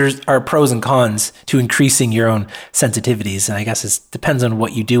yeah, there are pros and cons to increasing your own sensitivities. And I guess it depends on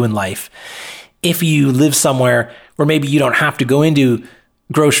what you do in life. If you live somewhere where maybe you don't have to go into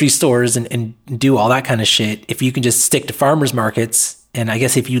grocery stores and do all that kind of shit, if you can just stick to farmers markets, and I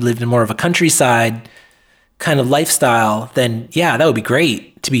guess if you lived in more of a countryside kind of lifestyle, then yeah, that would be great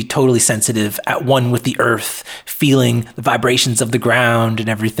to be totally sensitive, at one with the earth, feeling the vibrations of the ground and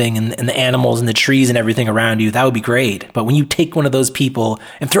everything, and the animals and the trees and everything around you. That would be great. But when you take one of those people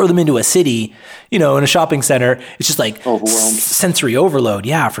and throw them into a city, in a shopping center, it's just like sensory overload.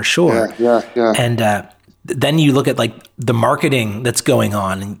 Yeah, for sure. Yeah. And then you look at like the marketing that's going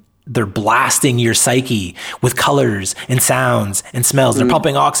on, and they're blasting your psyche with colors and sounds and smells. They're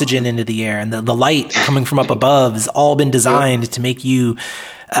pumping oxygen into the air, and the light coming from up above has all been designed to make you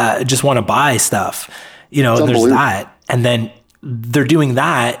just want to buy stuff. There's that. And then they're doing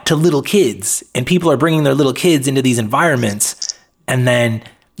that to little kids, and people are bringing their little kids into these environments, and then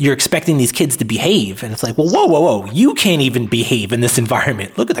you're expecting these kids to behave. And it's like, well, whoa. You can't even behave in this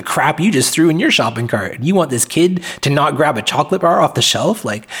environment. Look at the crap you just threw in your shopping cart. You want this kid to not grab a chocolate bar off the shelf?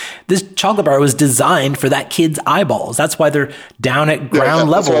 Like, this chocolate bar was designed for that kid's eyeballs. That's why they're down at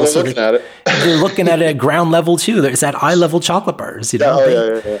ground level. So they're looking at it at ground level too. There's at eye level chocolate bars.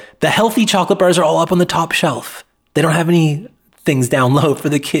 Yeah. The healthy chocolate bars are all up on the top shelf. They don't have any things down low for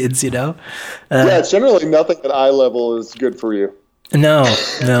the kids, yeah, it's generally nothing at eye level is good for you. No.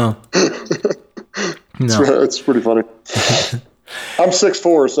 It's pretty funny. I'm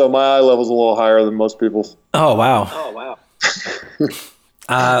 6'4", so my eye level's a little higher than most people's. Oh wow.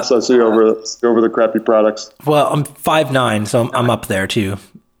 So I see over the crappy products. Well, I'm 5'9", so I'm up there too.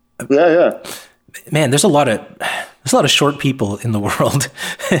 Yeah. Man, there's a lot of short people in the world.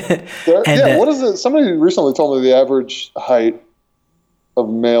 What is it? Somebody recently told me the average height of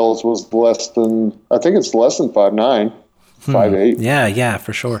males was less than 5'9". 5'8". Yeah,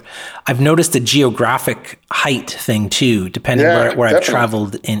 for sure. I've noticed a geographic height thing too, depending where I've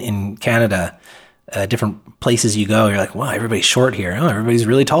traveled in Canada. different places you go. You're like, wow, everybody's short here. Oh, everybody's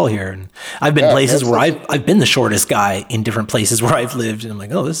really tall here. And I've been places where I've been the shortest guy in different places where I've lived, and I'm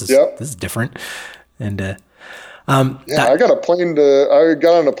like, oh, this is different. And I got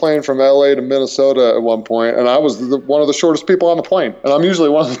on a plane from LA to Minnesota at one point, and I was one of the shortest people on the plane, and I'm usually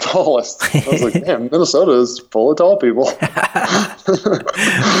one of the tallest. I was like, man, Minnesota is full of tall people.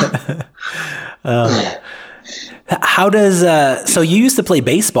 How does so you used to play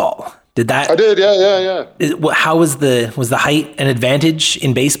baseball? Did that? I did, yeah. How was the height an advantage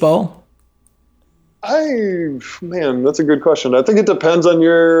in baseball? Man, that's a good question. I think it depends on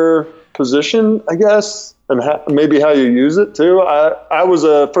your position, I guess, and maybe how you use it too. I was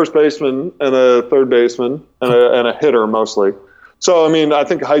a first baseman and a third baseman and a hitter mostly. So, I mean, I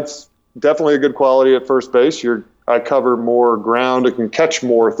think height's definitely a good quality at first base. I cover more ground and can catch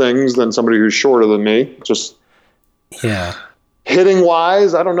more things than somebody who's shorter than me. Just hitting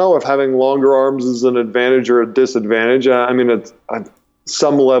wise, I don't know if having longer arms is an advantage or a disadvantage. I mean, at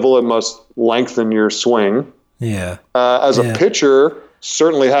some level, it must lengthen your swing. Yeah. As a pitcher,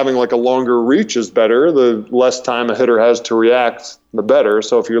 certainly having like a longer reach is better. The less time a hitter has to react, the better.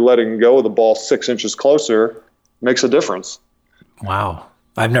 So if you're letting go of the ball 6 inches closer, it makes a difference. Wow.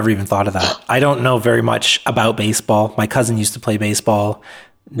 I've never even thought of that. I don't know very much about baseball. My cousin used to play baseball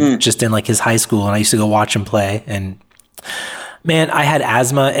just in like his high school, and I used to go watch him play. And man, I had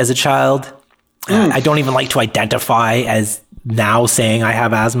asthma as a child. I don't even like to identify as now saying I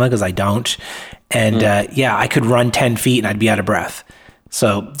have asthma because I don't. And I could run 10 feet and I'd be out of breath.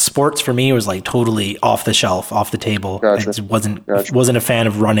 So sports for me was like totally off the shelf, off the table. Gotcha. I wasn't a fan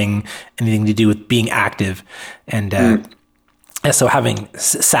of running, anything to do with being active. And so having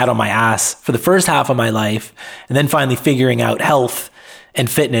sat on my ass for the first half of my life and then finally figuring out health and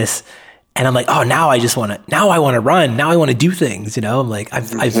fitness, and I'm like, oh, now I want to run. Now I want to do things, you know. I'm like,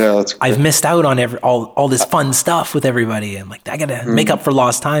 I've missed out on all this fun stuff with everybody. I'm like, I got to make up for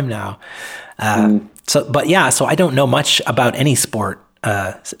lost time now. So I don't know much about any sport.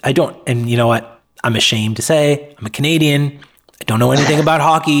 I don't, and you know what? I'm ashamed to say I'm a Canadian. I don't know anything about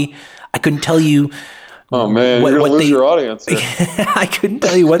hockey. I couldn't tell you. Oh man, you're gonna lose your audience. I couldn't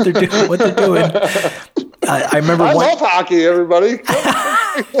tell you what they're doing. I remember. I love hockey, everybody.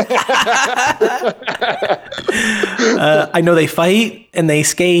 I know they fight and they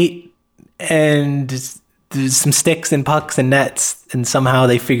skate, and there's some sticks and pucks and nets, and somehow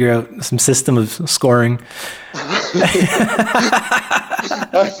they figure out some system of scoring.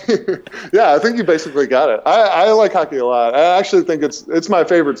 I think you basically got it. I like hockey a lot. I actually think it's my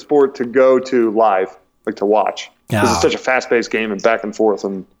favorite sport to go to live, like to watch, because it's such a fast-paced game and back and forth.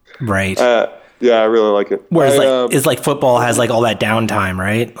 And right. I really like it. Whereas it's like football has like all that downtime,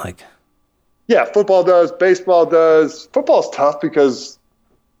 right? Like, yeah, football does, baseball does. Football's tough because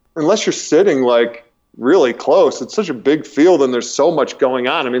unless you're sitting like really close, it's such a big field and there's so much going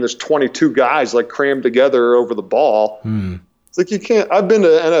on. I mean, there's 22 guys like crammed together over the ball. It's like you can't. I've been to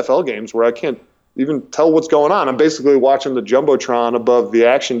NFL games where I can't even tell what's going on. I'm basically watching the Jumbotron above the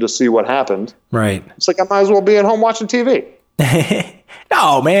action to see what happened. Right. It's like I might as well be at home watching TV.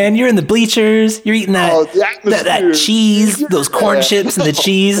 No, man, you're in the bleachers. You're eating that cheese, those corn chips and the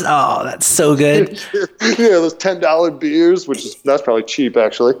cheese. Oh, that's so good. Those $10 beers, that's probably cheap,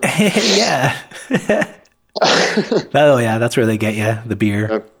 actually. Yeah. Oh, yeah, that's where they get you, the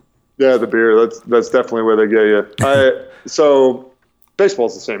beer. Yeah, the beer. That's definitely where they get you. So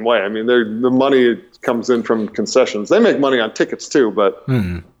baseball's the same way. I mean, the money comes in from concessions. They make money on tickets too, but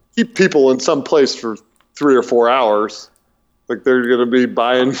keep people in some place for 3 or 4 hours. Like they're going to be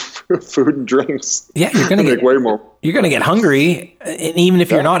buying food and drinks. Yeah, you're going to get way more. You're going to get hungry, and even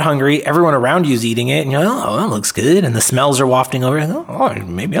if you're not hungry, everyone around you is eating it, and you're like, oh, that looks good, and the smells are wafting over. Oh,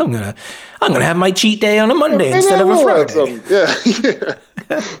 maybe I'm gonna have my cheat day on a Monday instead of a Friday. Yeah.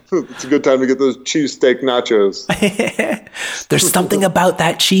 It's a good time to get those cheesesteak nachos. There's something about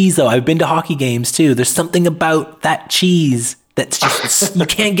that cheese, though. I've been to hockey games too. There's something about that cheese that's just, you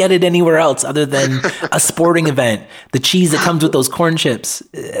can't get it anywhere else other than a sporting event. The cheese that comes with those corn chips.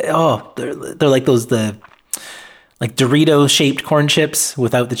 Oh, they're like like Dorito shaped corn chips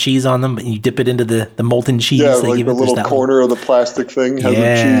without the cheese on them, but you dip it into the molten cheese. Yeah, like the little corner of the plastic thing has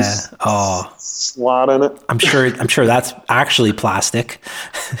a cheese slot in it. I'm sure that's actually plastic.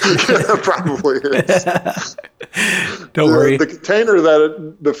 Yeah, probably is. Don't worry. The container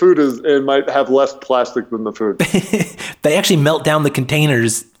that the food is in might have less plastic than the food. They actually melt down the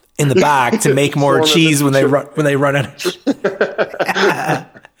containers in the back to make more cheese when they run out of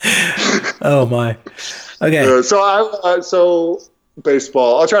Oh my. Okay. So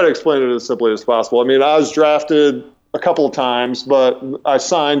baseball, I'll try to explain it as simply as possible. I mean, I was drafted a couple of times, but I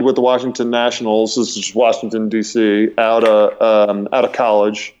signed with the Washington Nationals. This is Washington, D.C., out of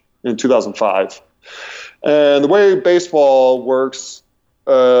college in 2005. And the way baseball works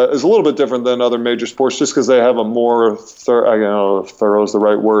is a little bit different than other major sports, just because they have a more I don't know if thorough is the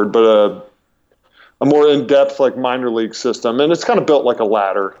right word, but a more in-depth like minor league system, and it's kind of built like a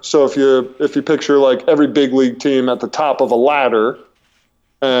ladder. So if you picture like every big league team at the top of a ladder,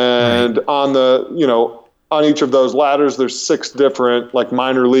 and on each of those ladders, there's 6 different like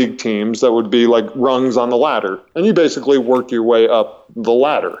minor league teams that would be like rungs on the ladder, and you basically work your way up the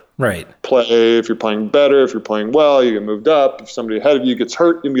ladder. Right. Play if you're playing better, if you're playing well, you get moved up. If somebody ahead of you gets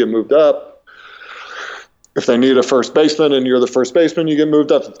hurt, you get moved up. If they need a first baseman and you're the first baseman, you get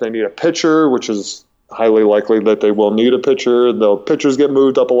moved up. If they need a pitcher, which is highly likely that they will need a pitcher, the pitchers get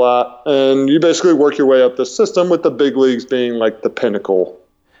moved up a lot, and you basically work your way up the system, with the big leagues being like the pinnacle.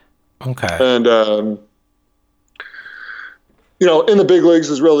 Okay. And in the big leagues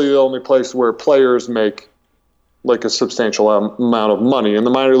is really the only place where players make like a substantial amount of money. In the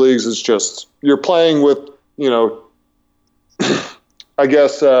minor leagues, it's just you're playing with, I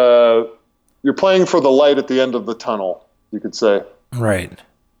guess you're playing for the light at the end of the tunnel, you could say. Right.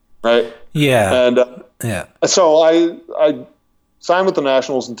 Right. Yeah. And so I signed with the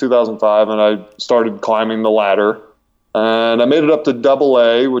Nationals in 2005, and I started climbing the ladder, and I made it up to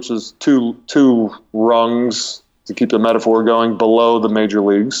Double-A, which is two rungs, to keep the metaphor going, below the major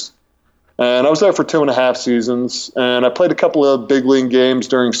leagues. And I was there for 2.5 seasons, and I played a couple of big league games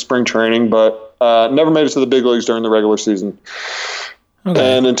during spring training, but never made it to the big leagues during the regular season.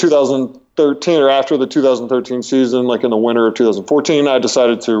 Okay. And in 2013, or after the 2013 season, like in the winter of 2014, I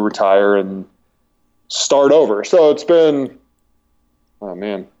decided to retire and start over. So it's been,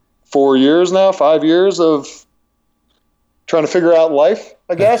 4 years now, 5 years of trying to figure out life,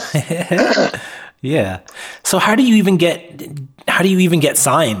 I guess. Yeah. So how do you even get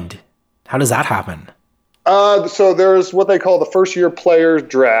signed? How does that happen? So there's what they call the first year players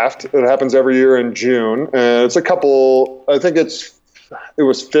draft. It happens every year in June. And it's I think it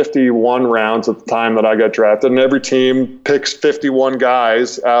was 51 rounds at the time that I got drafted, and every team picks 51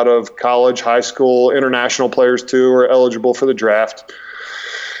 guys out of college, high school, international players too are eligible for the draft.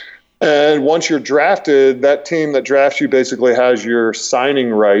 And once you're drafted, that team that drafts you basically has your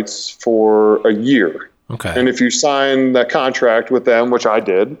signing rights for a year. Okay. And if you sign that contract with them, which I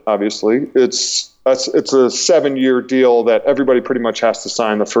did, obviously, it's a 7-year deal that everybody pretty much has to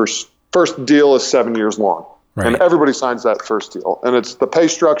sign. The first deal is 7 years long. Right. And everybody signs that first deal. And it's the pay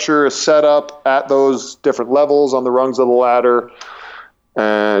structure is set up at those different levels on the rungs of the ladder.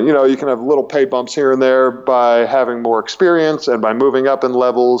 And, you can have little pay bumps here and there by having more experience and by moving up in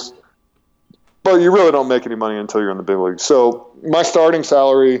levels. But you really don't make any money until you're in the big leagues. So my starting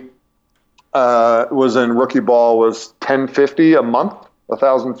salary was in rookie ball was $1,050 a month,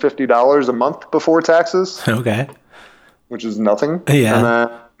 $1,050 a month before taxes. Okay. Which is nothing.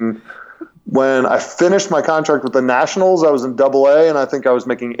 Yeah. And then when I finished my contract with the Nationals, I was in Double-A, and I think I was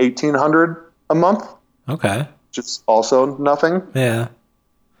making $1,800 a month. Okay. Which is also nothing. Yeah.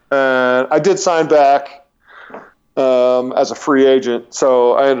 And I did sign back as a free agent,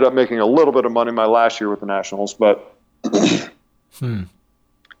 so I ended up making a little bit of money my last year with the Nationals. But yeah,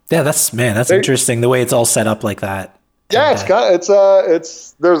 that's interesting the way it's all set up like that. Yeah,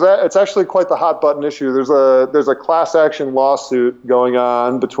 it's actually quite the hot button issue. There's a class action lawsuit going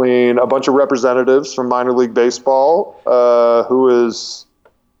on between a bunch of representatives from minor league baseball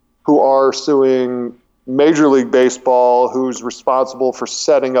who are suing Major League Baseball, who's responsible for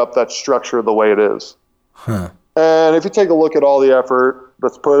setting up that structure the way it is. Huh. And if you take a look at all the effort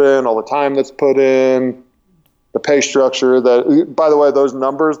that's put in, all the time that's put in, the pay structure, that, by the way, those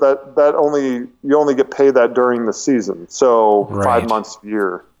numbers you only get paid that during the season. So right. 5 months a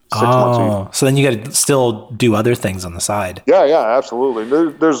year, 6 months a year. So then you got to still do other things on the side. Yeah, absolutely.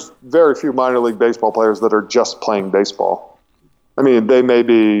 There's very few minor league baseball players that are just playing baseball. I mean, they may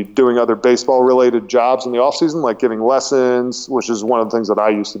be doing other baseball related jobs in the off season, like giving lessons, which is one of the things that I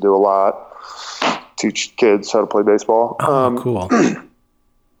used to do a lot. Teach kids how to play baseball. Cool.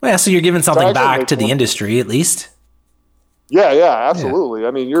 Yeah, so you're giving something back to the industry, at least. Yeah, absolutely. Yeah.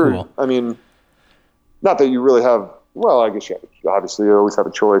 I mean, not that you really have. Well, I guess obviously you always have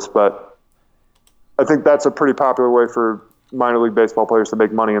a choice, but I think that's a pretty popular way for minor league baseball players to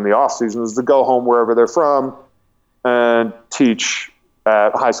make money in the off season, is to go home wherever they're from and teach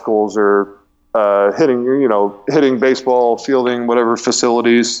at high schools or hitting baseball, fielding, whatever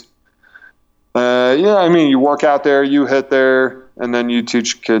facilities. You work out there, you hit there, and then you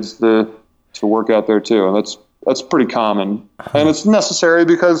teach kids to work out there too. And That's pretty common, and it's necessary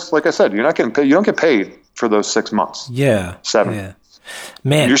because, like I said, you're not getting paid. You don't get paid for those 6 months. Yeah, 7. Yeah.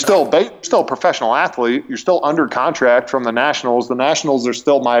 Man, you're still a professional athlete. You're still under contract from the Nationals. The Nationals are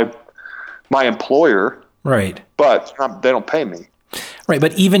still my employer, right? But they don't pay me, right?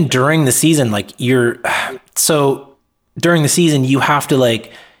 But even during the season, like during the season, you have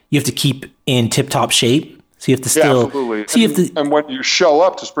to keep in tip-top shape. So you have to still, absolutely. And when you show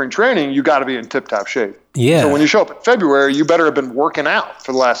up to spring training, you got to be in tip-top shape. Yeah. So when you show up in February, you better have been working out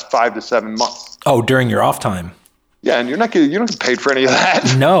for the last 5 to 7 months. Oh, during your off time. Yeah, and you don't get paid for any of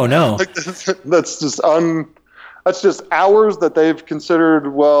that. No. Like, that's just hours that they've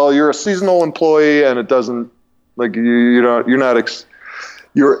considered. Well, you're a seasonal employee, and it doesn't like you're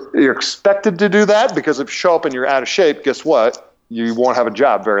expected to do that because if you show up and you're out of shape, guess what? You won't have a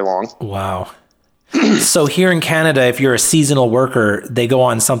job very long. Wow. So here in Canada, if you're a seasonal worker, they go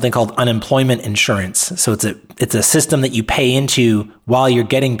on something called unemployment insurance. So it's a system that you pay into while you're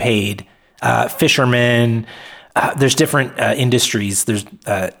getting paid. Fishermen, there's different industries. There's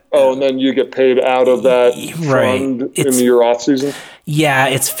and then you get paid out of that fund in your off season. Yeah,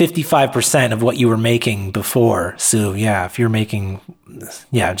 it's 55% of what you were making before. So yeah, if you're making,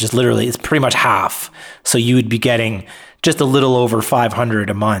 just literally, it's pretty much half. So you would be getting just a little over $500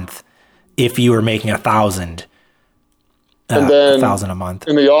 a month. If you were making 1,000, and then 1,000 a month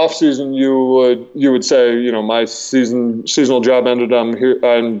in the off season, you would say, my seasonal job ended.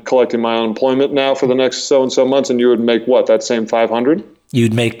 I'm collecting my unemployment now for the next so and so months, and you would make what, that same 500?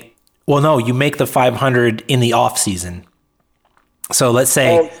 You'd make you make the 500 in the off season. So let's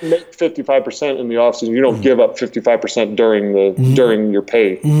say make 55% in the off season. You don't give up 55% during your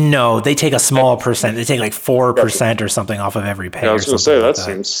pay. No, they take a small percent. They take like 4% or something off of every pay. I was going to say that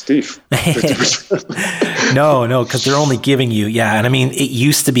seems steep. No, because they're only giving you and I mean it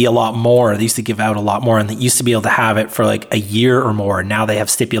used to be a lot more. They used to give out a lot more, and they used to be able to have it for like a year or more. Now they have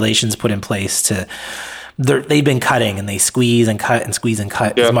stipulations put in place to. They've been cutting, and they squeeze and cut and squeeze and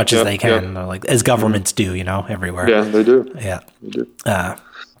cut as much as they can, like as governments do, everywhere. Yeah, they do. Yeah, they do. I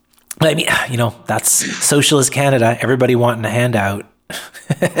mean, that's socialist Canada. Everybody wanting a handout.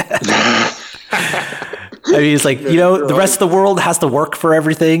 I mean, it's like the rest of the world has to work for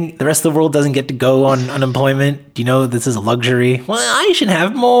everything. The rest of the world doesn't get to go on unemployment. This is a luxury. Well, I should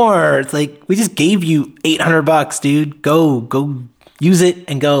have more. It's like we just gave you $800, dude. Go. Use it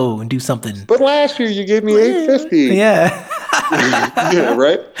and go and do something. But last year you gave me $850. Yeah. Yeah,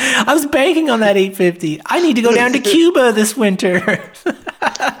 right? I was banking on that $850. I need to go down to Cuba this winter.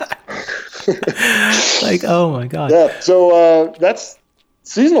 Like, oh my God. Yeah. So that's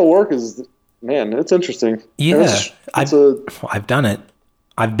seasonal work is, man, it's interesting. Yeah. I've done it.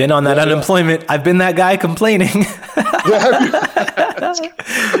 I've been on that unemployment. I've been that guy complaining.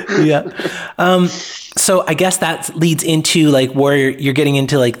 Yeah. So I guess that leads into like where you're getting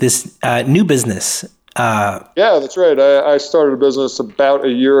into like this new business. Yeah, that's right. I started a business about a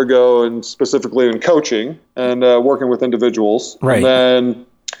year ago, and specifically in coaching and working with individuals. Right. And then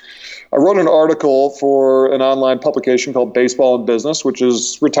I wrote an article for an online publication called Baseball and Business, which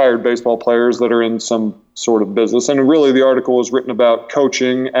is retired baseball players that are in some sort of business. And really the article was written about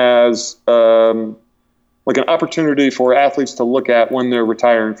coaching as like an opportunity for athletes to look at when they're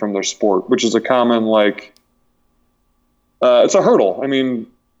retiring from their sport, which is a common, it's a hurdle. I mean,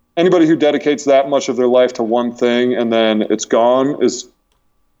 anybody who dedicates that much of their life to one thing and then it's gone is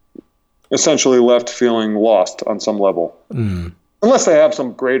essentially left feeling lost on some level. Mm. Unless they have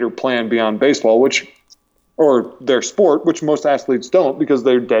some greater plan beyond baseball, or their sport, which most athletes don't, because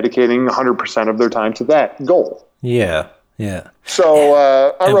they're dedicating 100% of their time to that goal. Yeah. So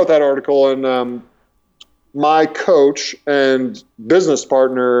I wrote that article, and my coach and business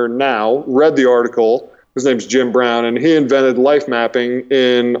partner now read the article. His name's Jim Brown, and he invented life mapping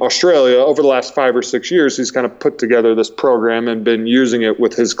in Australia. Over the last 5 or 6 years, he's kind of put together this program and been using it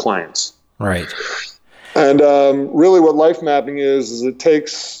with his clients. Right. And really what life mapping is it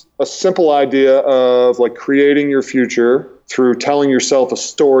takes a simple idea of like creating your future through telling yourself a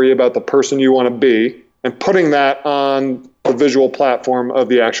story about the person you want to be and putting that on the visual platform of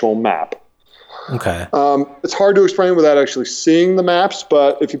the actual map. Okay. It's hard to explain without actually seeing the maps,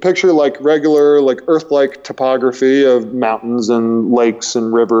 but if you picture like regular, like Earth-like topography of mountains and lakes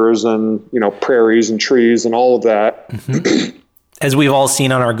and rivers and, prairies and trees and all of that. Mm-hmm. As we've all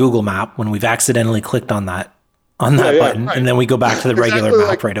seen on our Google map when we've accidentally clicked on that button, right. And then we go back to the regular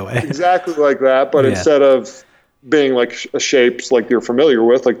map right away. Exactly like that, but instead of being like shapes like you're familiar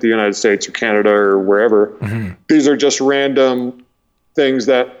with, like the United States or Canada or wherever, mm-hmm. These are just random things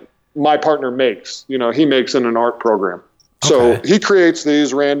that my partner makes. He makes in an art program. So he creates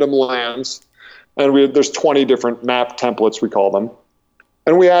these random lands And there's 20 different map templates, we call them.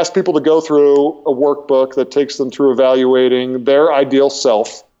 And we ask people to go through a workbook that takes them through evaluating their ideal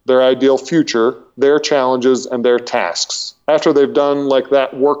self, their ideal future, their challenges, and their tasks. After they've done like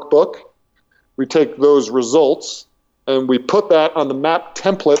that workbook, we take those results and we put that on the map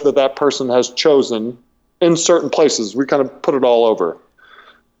template that person has chosen in certain places. We kind of put it all over.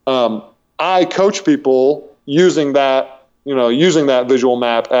 I coach people using that visual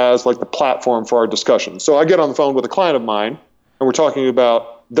map as like the platform for our discussion. So I get on the phone with a client of mine and we're talking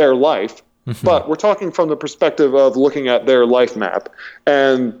about their life, but we're talking from the perspective of looking at their life map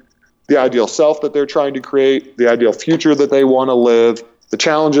and the ideal self that they're trying to create, the ideal future that they want to live, the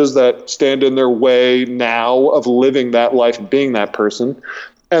challenges that stand in their way now of living that life and being that person,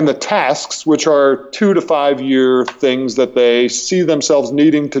 and the tasks, which are 2 to 5 year things that they see themselves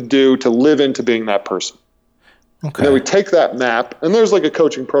needing to do to live into being that person. Okay. And then we take that map, and there's like a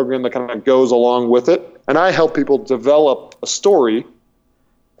coaching program that kind of goes along with it, and I help people develop a story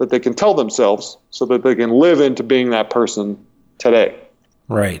that they can tell themselves so that they can live into being that person today.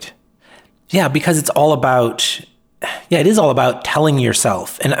 Right. Yeah, because it is all about telling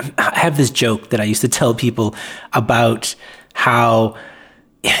yourself. And I have this joke that I used to tell people about how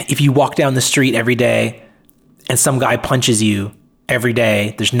if you walk down the street every day and some guy punches you every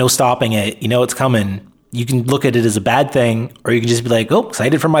day, there's no stopping it. You know it's coming. You can look at it as a bad thing, or you can just be like, oh,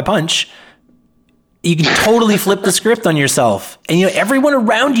 excited for my punch. You can totally flip the script on yourself. And everyone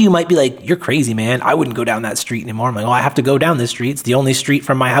around you might be like, you're crazy, man. I wouldn't go down that street anymore. I'm like, oh, I have to go down this street. It's the only street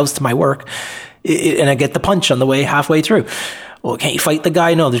from my house to my work. And I get the punch on the way halfway through. Well, can't you fight the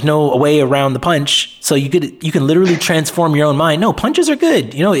guy? No, there's no way around the punch. So you can literally transform your own mind. No, punches are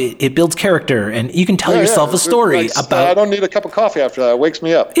good. It builds character, and you can tell yourself a story about. I don't need a cup of coffee after that. It wakes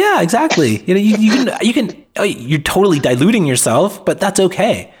me up. Yeah, exactly. You're totally diluting yourself, but that's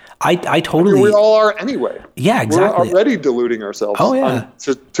okay. I totally. We all are anyway. Yeah, exactly. We're already diluting ourselves. Oh yeah.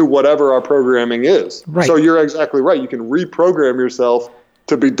 To whatever our programming is. Right. So you're exactly right. You can reprogram yourself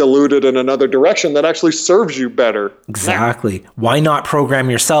to be diluted in another direction that actually serves you better. Exactly. Why not program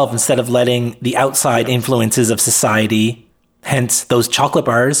yourself instead of letting the outside influences of society, hence those chocolate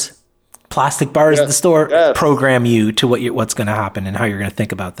bars, plastic bars at the store, program you to what's going to happen and how you're going to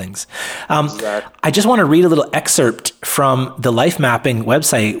think about things. Exactly. I just want to read a little excerpt from the Life Mapping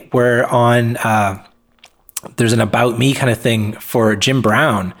website where there's an About Me kind of thing for Jim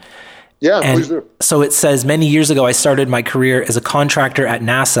Brown. Yeah, please do. So it says, many years ago, I started my career as a contractor at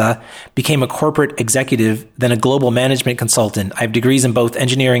NASA, became a corporate executive, then a global management consultant. I have degrees in both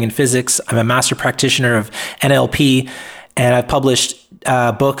engineering and physics. I'm a master practitioner of NLP, and I've published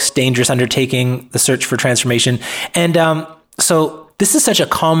books, Dangerous Undertaking, The Search for Transformation. And so this is it's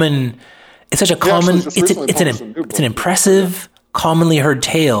an impressive, commonly heard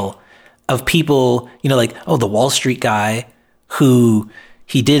tale of people, like, oh, the Wall Street guy who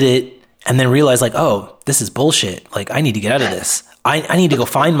he did it, and then realize like, oh, this is bullshit. Like, I need to get out of this. I need to go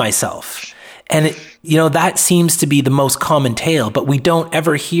find myself. And that seems to be the most common tale, but we don't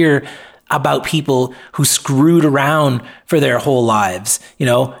ever hear about people who screwed around for their whole lives,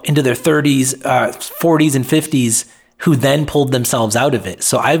 into their 30s, 40s and 50s, who then pulled themselves out of it.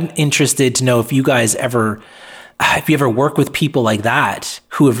 So I'm interested to know if you ever work with people like that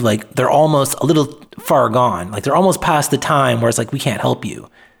who have they're almost a little far gone. Like they're almost past the time where it's like, we can't help you.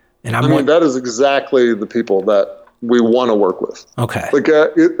 And that is exactly the people that we want to work with. Okay.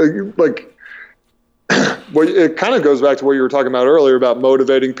 Well, it kind of goes back to what you were talking about earlier about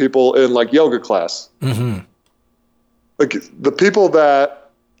motivating people in yoga class. Mm-hmm. The people that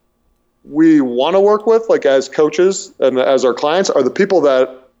we want to work with, as coaches and as our clients, are the people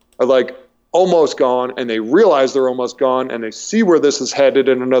that are almost gone, and they realize they're almost gone, and they see where this is headed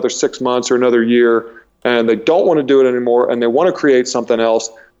in another 6 months or another year, and they don't want to do it anymore, and they want to create something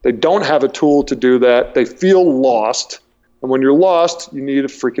else. They don't have a tool to do that. They feel lost. And when you're lost, you need a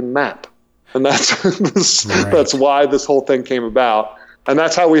freaking map. And that's why this whole thing came about. And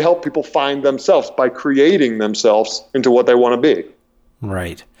that's how we help people find themselves, by creating themselves into what they want to be.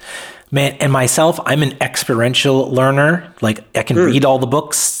 Right. Man, and myself, I'm an experiential learner. I can read all the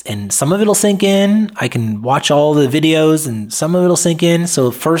books and some of it'll sink in. I can watch all the videos and some of it'll sink in.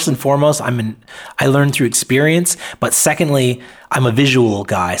 So first and foremost, I learn through experience. But secondly, I'm a visual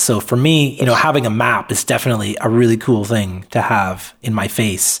guy. So for me, having a map is definitely a really cool thing to have in my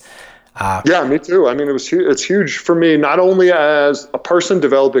face. Yeah, me too. It's huge for me, not only as a person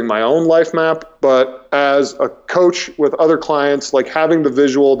developing my own life map, but as a coach with other clients, having the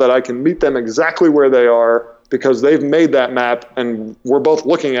visual that I can meet them exactly where they are because they've made that map and we're both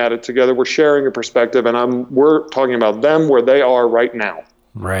looking at it together. We're sharing a perspective and we're talking about them where they are right now.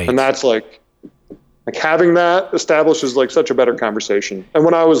 Right. And that's Like having that establishes like such a better conversation. And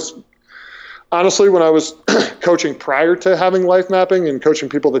when I was coaching prior to having life mapping and coaching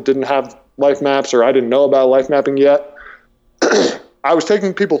people that didn't have life maps or I didn't know about life mapping yet, I was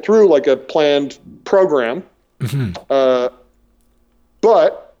taking people through like a planned program.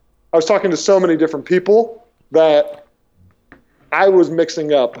 But I was talking to so many different people that I was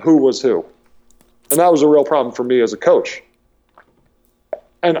mixing up who was who. And that was a real problem for me as a coach.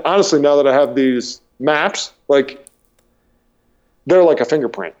 And honestly, now that I have these maps, like they're like a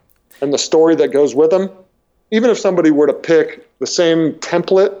fingerprint. And the story that goes with them, even if somebody were to pick the same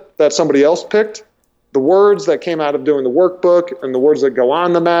template that somebody else picked, the words that came out of doing the workbook and the words that go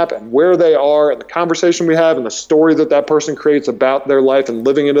on the map and where they are and the conversation we have and the story that that person creates about their life and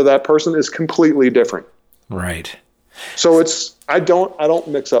living into that person is completely different. Right. So I don't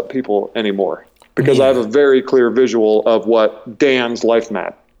mix up people anymore because I have a very clear visual of what Dan's life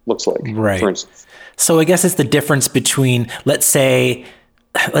map looks like, right. For instance. So I guess it's the difference between, let's say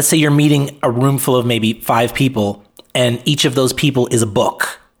you're meeting a room full of maybe 5 people and each of those people is a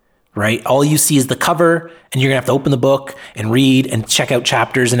book. Right? All you see is the cover and you're gonna have to open the book and read and check out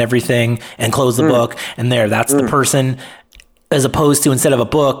chapters and everything and close the book. And that's the person, as opposed to instead of a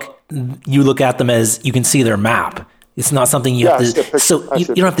book, you look at them as you can see their map. It's not something you have to, so you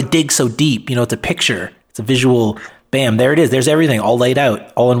don't have to dig so deep. It's a picture. It's a visual, bam, there it is. There's everything all laid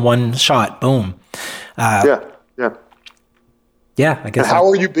out, all in one shot. Boom. Yeah, I guess. And how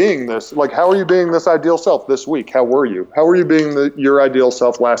are you being this? Like, how are you being this ideal self this week? How were you? How are you being your ideal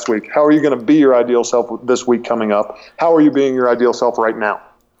self last week? How are you going to be your ideal self this week coming up? How are you being your ideal self right now?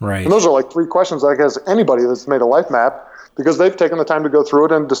 Right. And those are like 3 questions I guess anybody that's made a life map, because they've taken the time to go through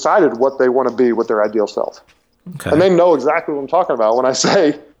it and decided what they want to be with their ideal self. Okay. And they know exactly what I'm talking about when I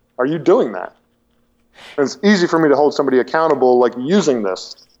say, are you doing that? And it's easy for me to hold somebody accountable, like using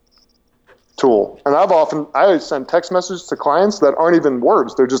this tool. And I send text messages to clients that aren't even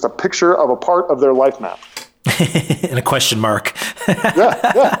words. They're just a picture of a part of their life map. And a question mark.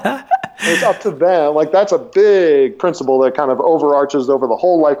 Yeah. It's up to them. Like that's a big principle that kind of overarches over the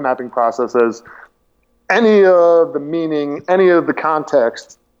whole life mapping process is any of the meaning, any of the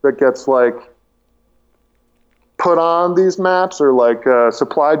context that gets like put on these maps or like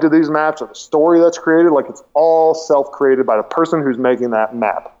supplied to these maps or the story that's created, like it's all self-created by the person who's making that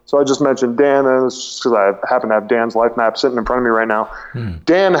map. So I just mentioned Dan, and it's just because I happen to have Dan's life map sitting in front of me right now.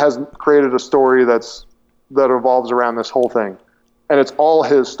 Dan has created a story that revolves around this whole thing, and it's all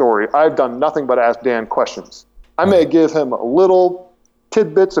his story. I've done nothing but ask Dan questions. I may give him a little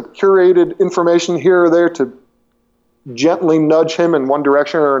tidbits of curated information here or there to gently nudge him in one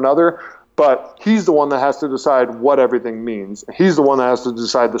direction or another, but he's the one that has to decide what everything means. He's the one that has to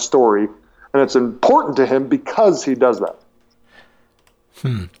decide the story, and it's important to him because he does that.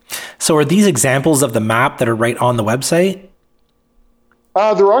 So are these examples of the map that are right on the website?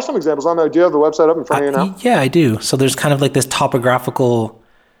 There are some examples on there. Do you have the website up in front of you now? Yeah, I do. So there's kind of like this topographical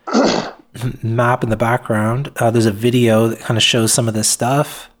map in the background. There's a video that kind of shows some of this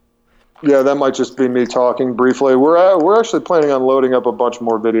stuff. Yeah, that might just be me talking briefly. We're actually planning on loading up a bunch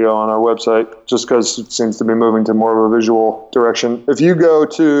more video on our website just because it seems to be moving to more of a visual direction. If you go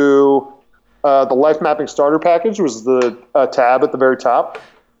to the Life Mapping Starter Package, which is the tab at the very top,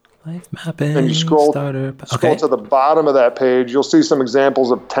 Life Mapping and you scroll Starter. scroll to the bottom of that page, you'll see some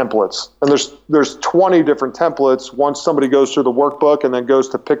examples of templates. And there's 20 different templates once somebody goes through the workbook and then goes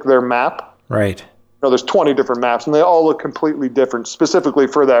to pick their map. Right. There's 20 different maps, and they all look completely different, specifically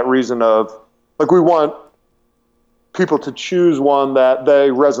for that reason of, like, we want people to choose one that they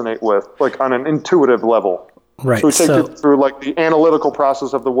resonate with, like, on an intuitive level. Right. So we take you through, like, the analytical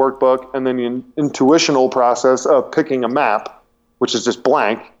process of the workbook and then the intuitional process of picking a map, which is just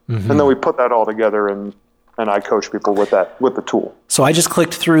blank, and then we put that all together, and I coach people with the tool. So I just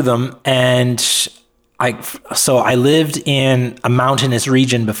clicked through them, and I lived in a mountainous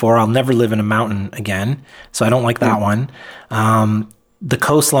region before. I'll never live in a mountain again, so I don't like that one. The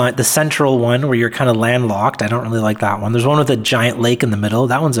coastline, the central one where you're kind of landlocked, I don't really like that one. There's one with a giant lake in the middle.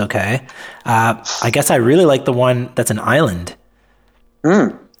 That one's okay. I guess I really like the one that's an island.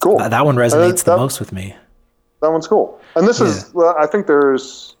 Cool. That one resonates the most with me. That one's cool. And this is, I think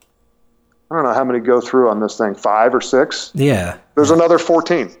there's, I don't know how many go through on this thing, 5 or 6? Yeah. There's another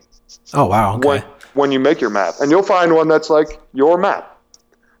 14. Oh, wow. Okay. When you make your map, and you'll find one that's like your map,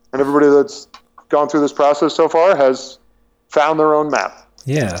 and everybody that's gone through this process so far has found their own map.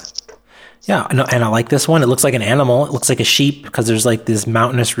 Yeah and I like this one. It looks like an animal. It looks like a sheep because there's like this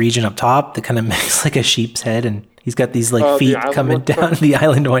mountainous region up top that kind of makes like a sheep's head, and he's got these like feet coming down the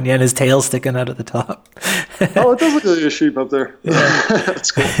island one, and his tail sticking out at the top. Oh, it does look like a sheep up there. Yeah.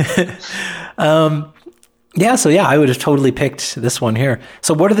 That's cool. I would have totally picked this one here.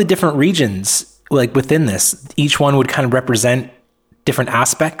 So what are the different regions like within this? Each one would kind of represent different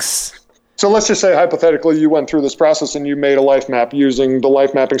aspects. So let's just say hypothetically you went through this process and you made a life map using the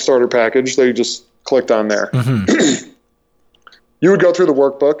life mapping starter package that you just clicked on there. Mm-hmm. You would go through the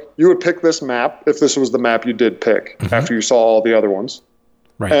workbook. You would pick this map if this was the map you did pick after you saw all the other ones.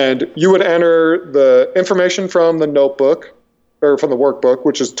 Right. And you would enter the information from the notebook or from the workbook,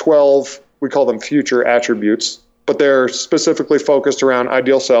 which is 12, we call them future attributes, but they're specifically focused around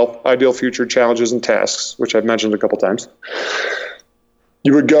ideal self, ideal future, challenges, and tasks, which I've mentioned a couple times.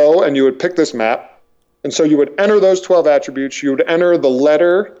 You would go and you would pick this map. And so you would enter those 12 attributes. You would enter the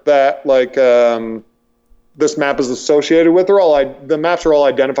letter that this map is associated with. The maps are all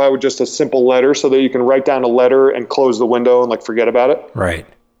identified with just a simple letter so that you can write down a letter and close the window and forget about it. Right.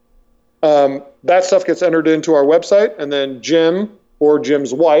 That stuff gets entered into our website, and then Jim or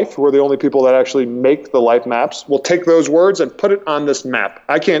Jim's wife, who are the only people that actually make the life maps, will take those words and put it on this map.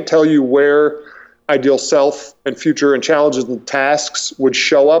 I can't tell you where ideal self and future and challenges and tasks would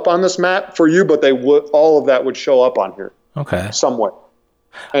show up on this map for you, but all of that would show up on here. Okay. Some way.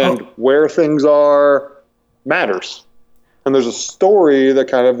 And where things are matters. And there's a story that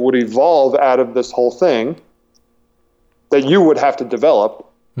kind of would evolve out of this whole thing that you would have to develop.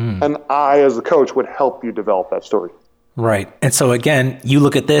 And I, as a coach, would help you develop that story. Right. And so again, you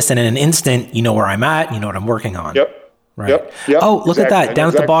look at this and in an instant, you know where I'm at, you know what I'm working on. Yep. Right. Yep. Oh, look at that. Down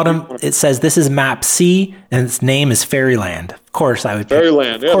at the bottom, it says this is map C and its name is Fairyland. Of course I would pick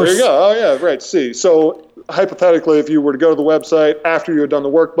Fairyland. Yeah, there you go. Oh yeah, right. C. So hypothetically, if you were to go to the website after you had done the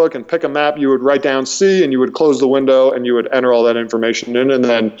workbook and pick a map, you would write down C and you would close the window and you would enter all that information in. And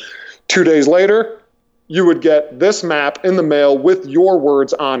then 2 days later, you would get this map in the mail with your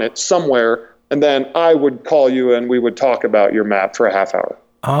words on it somewhere. And then I would call you and we would talk about your map for a half hour.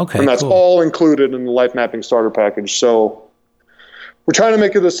 Okay. And that's all included in the life mapping starter package. So we're trying to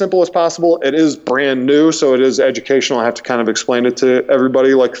make it as simple as possible. It is brand new, so it is educational. I have to kind of explain it to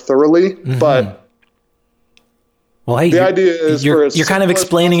everybody thoroughly. Mm-hmm. But well, hey, the idea is you're kind of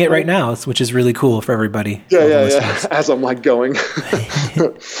explaining it right now, which is really cool for everybody. Yeah. As I'm going.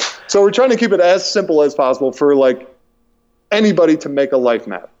 So we're trying to keep it as simple as possible for anybody to make a life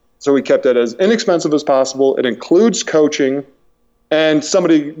map. So we kept it as inexpensive as possible. It includes coaching, and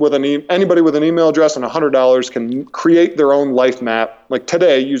anybody with an email address and $100 can create their own life map,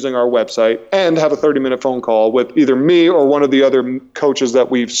 today using our website, and have a 30-minute phone call with either me or one of the other coaches that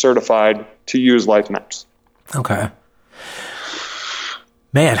we've certified to use life maps. Okay.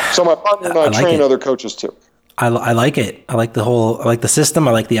 Man. So my partner and I train other coaches too. I like it. I like the system.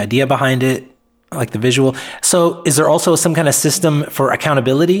 I like the idea behind it. I like the visual. So is there also some kind of system for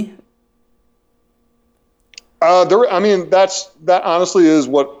accountability? That honestly is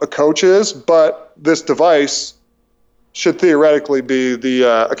what a coach is, but this device should theoretically be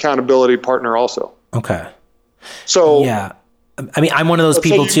the accountability partner also. Okay. So yeah, I'm one of those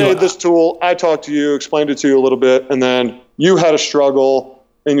people too. You made this tool. I talked to you, explained it to you a little bit, and then you had a struggle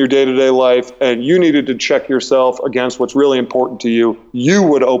in your day-to-day life and you needed to check yourself against what's really important to you. You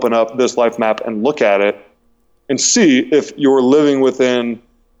would open up this life map and look at it and see if you're living within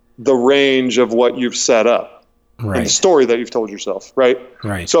the range of what you've set up. Right. And the story that you've told yourself, right?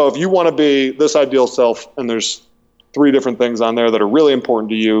 Right. So if you want to be this ideal self, and there's 3 different things on there that are really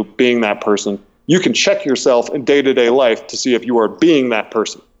important to you, being that person, you can check yourself in day-to-day life to see if you are being that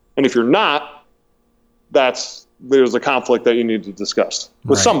person. And if you're not, there's a conflict that you need to discuss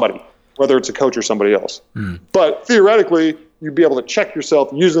with somebody, whether it's a coach or somebody else. But theoretically, you'd be able to check yourself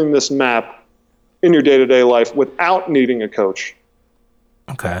using this map in your day-to-day life without needing a coach.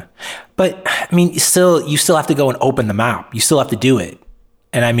 Okay. But you still have to go and open the map. You still have to do it.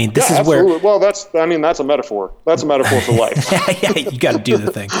 And this is absolutely. where, well, that's a metaphor. That's a metaphor for life. yeah, you got to do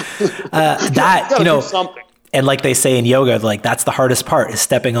the thing. Do something. And like they say in yoga, that's the hardest part, is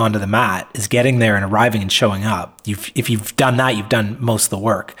stepping onto the mat, is getting there and arriving and showing up. If you've done that, you've done most of the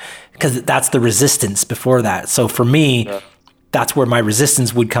work, because that's the resistance before that. So for me, that's where my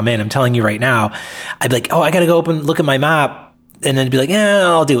resistance would come in. I'm telling you right now, I'd be like, oh, I got to go look at my map. And then be like,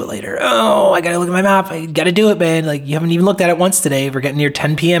 I'll do it later. Oh, I got to look at my map. I got to do it, man. You haven't even looked at it once today. We're getting near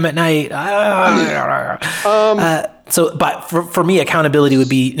 10 p.m. at night. But for me, accountability would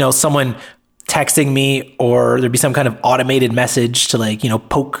be, someone texting me, or there'd be some kind of automated message to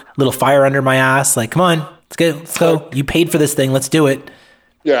poke a little fire under my ass. Come on, let's go. You paid for this thing. Let's do it.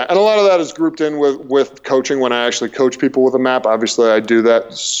 Yeah. And a lot of that is grouped in with coaching. When I actually coach people with a map, obviously I do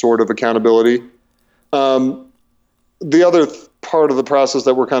that sort of accountability. The other part of the process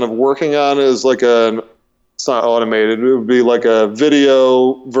that we're kind of working on is It's not automated. It would be like a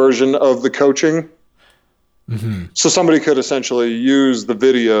video version of the coaching. Mm-hmm. So somebody could essentially use the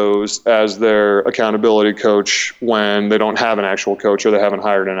videos as their accountability coach when they don't have an actual coach or they haven't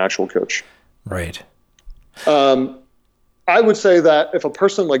hired an actual coach. Right. I would say that if a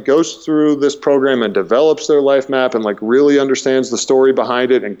person like goes through this program and develops their life map and like really understands the story behind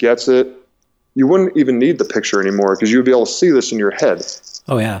it and gets it, you wouldn't even need the picture anymore because you'd be able to see this in your head.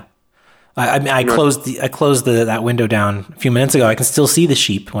 Oh yeah. I closed that window down a few minutes ago. I can still see the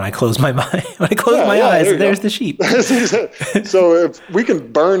sheep when I close my mind. When I close my eyes, there's the sheep. So if we can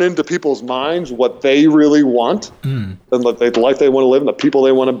burn into people's minds what they really want and the life they want to live and the people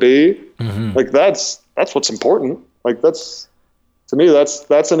they want to be, like that's what's important. Like to me,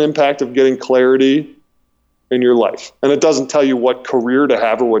 that's an impact of getting clarity in your life. And it doesn't tell you what career to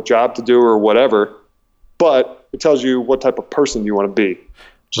have or what job to do or whatever, but it tells you what type of person you want to be.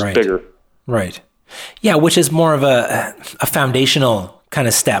 Just bigger. Right. Yeah, which is more of a foundational kind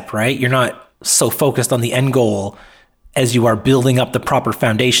of step, right? You're not so focused on the end goal as you are building up the proper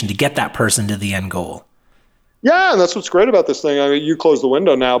foundation to get that person to the end goal. Yeah, and that's what's great about this thing. I mean, you close the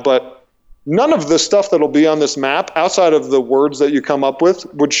window now, but none of the stuff that'll be on this map outside of the words that you come up with,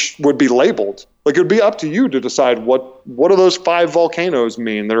 which would be labeled. Like it would be up to you to decide what do those 5 volcanoes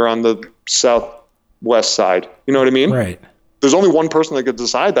mean that are on the southwest side. You know what I mean? Right. There's only one person that could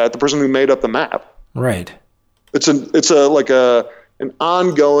decide that, the person who made up the map. Right. It's an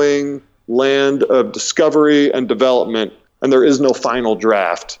ongoing land of discovery and development, and there is no final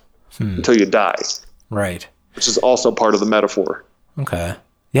draft until you die. Right. Which is also part of the metaphor. Okay.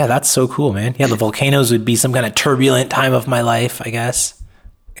 Yeah, that's so cool, man. Yeah, the volcanoes would be some kind of turbulent time of my life, I guess.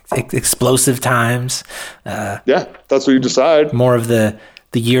 Explosive times. Yeah, that's what you decide. More of the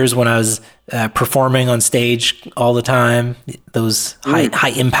years when I was performing on stage all the time, those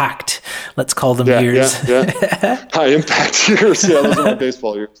high impact, let's call them years. Yeah. High impact years. Yeah, those are my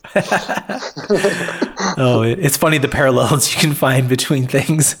baseball years. Oh, it's funny the parallels you can find between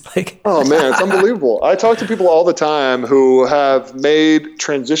things. Oh man, it's unbelievable. I talk to people all the time who have made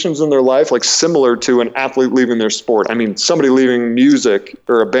transitions in their life like similar to an athlete leaving their sport. I mean, somebody leaving music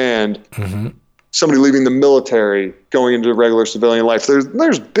or a band. Mm-hmm. Somebody leaving the military, going into regular civilian life.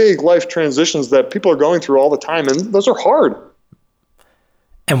 There's big life transitions that people are going through all the time, and those are hard.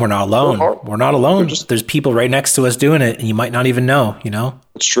 And we're not alone. We're not alone. There's people right next to us doing it, and you might not even know. You know,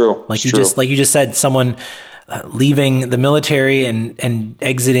 it's true. Like you just said, someone leaving the military and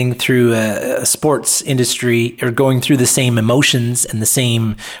exiting through a sports industry or going through the same emotions and the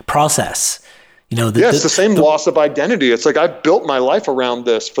same process. You know, it's the same loss of identity. It's like I've built my life around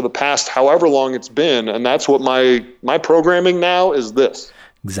this for the past however long it's been, and that's what my programming now is this.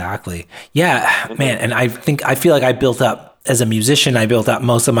 Exactly. Yeah, man. And I feel like I built up as a musician. I built up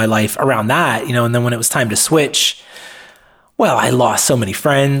most of my life around that. You know, and then when it was time to switch, well, I lost so many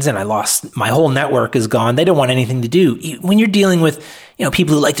friends, and I lost my whole network is gone. They don't want anything to do. When you're dealing with, you know,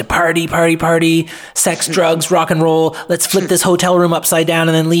 people who like to party, sex, drugs, rock and roll. Let's flip this hotel room upside down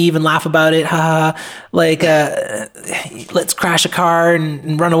and then leave and laugh about it. Ha! Let's crash a car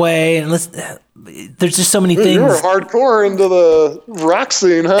and run away. And there's just so many things. You were hardcore into the rock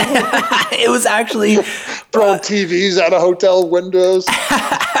scene, huh? It was actually throwing TVs out of hotel windows.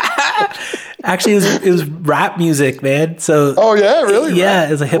 Actually, it was rap music, man. So, oh yeah, really? Yeah,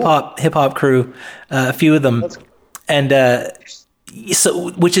 it was a hip hop crew, a few of them, and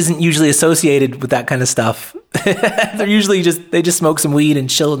so which isn't usually associated with that kind of stuff. They're usually they just smoke some weed and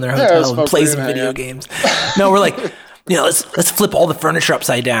chill in their hotel and play some video games. No, we're like, you know, let's flip all the furniture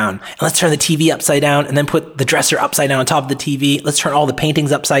upside down and let's turn the TV upside down and then put the dresser upside down on top of the TV. Let's turn all the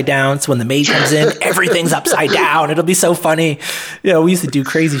paintings upside down. So when the maid comes in, everything's upside down. It'll be so funny. You know, we used to do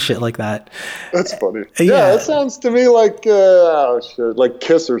crazy shit like that. That's funny. Yeah, it sounds to me like, like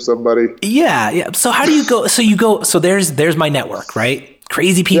Kiss or somebody. Yeah. So how do you go? So there's my network, right?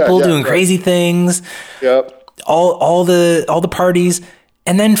 Crazy people doing crazy things. Yep. All the parties.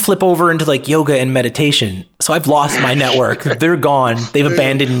 And then flip over into like yoga and meditation. So I've lost my network. They're gone. They've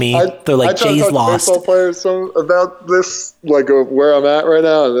abandoned me. They're like, Jay's lost. Baseball players about this, like where I'm at right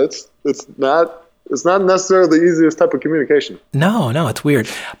now, and it's not necessarily the easiest type of communication. No, it's weird.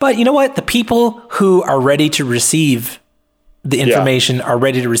 But you know what? The people who are ready to receive the information are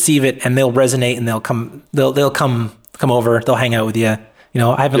ready to receive it, and they'll resonate, and they'll come over. They'll hang out with you. You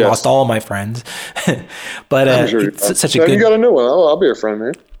know, I haven't lost all my friends, but it's such a good. You got a new one. I'll be your friend,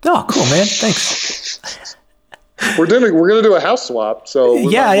 man. Oh, cool, man. Thanks. We're gonna do a house swap. So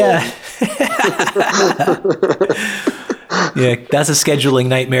yeah. Yeah, that's a scheduling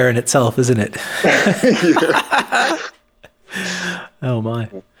nightmare in itself, isn't it? Oh my.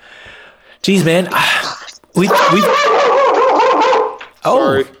 Geez, man. Sorry.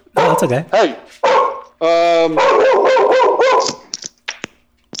 Oh, that's okay. Hey.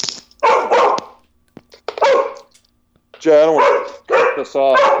 Jay, I don't want to cut this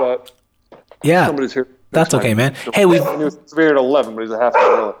off, but yeah, somebody's here. That's okay, man. Hey, he was here at 11, but he's a half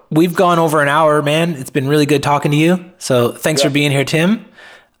hour early. We've gone over an hour, man. It's been really good talking to you. So thanks for being here, Tim.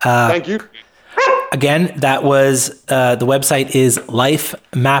 Thank you. Again, that was the website is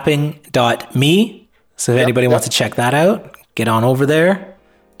lifemapping.me. So if anybody wants to check that out, get on over there.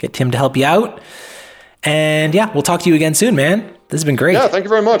 Get Tim to help you out. And yeah, we'll talk to you again soon, man. This has been great. Yeah, thank you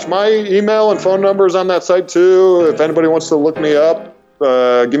very much. My email and phone number is on that site too. If anybody wants to look me up,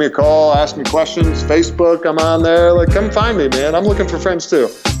 give me a call, ask me questions. Facebook, I'm on there. Like, come find me, man. I'm looking for friends too.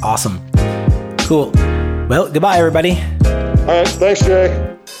 Awesome. Cool. Well, goodbye, everybody. All right. Thanks,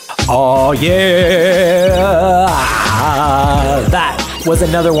 Jay. Oh, yeah. That was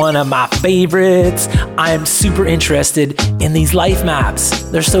another one of my favorites. I am super interested in these life maps.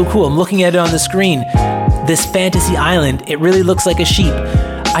 They're so cool. I'm looking at it on the screen. This fantasy island, it really looks like a sheep.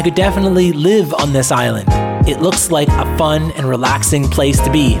 I could definitely live on this island. It looks like a fun and relaxing place to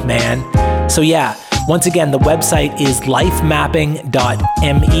be, man. So yeah, once again, the website is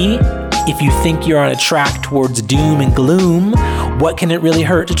lifemapping.me. If you think you're on a track towards doom and gloom, what can it really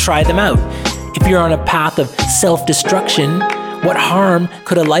hurt to try them out? If you're on a path of self-destruction, what harm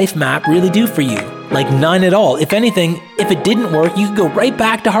could a life map really do for you? Like none at all. If anything, if it didn't work, you could go right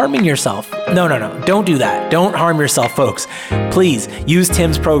back to harming yourself. No. Don't do that. Don't harm yourself, folks. Please use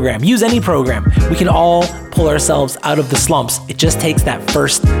Tim's program. Use any program. We can all pull ourselves out of the slumps. It just takes that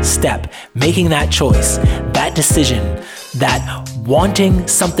first step, making that choice, that decision, that wanting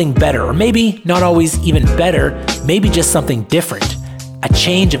something better, or maybe not always even better, maybe just something different. A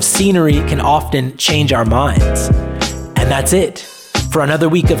change of scenery can often change our minds. And that's it for another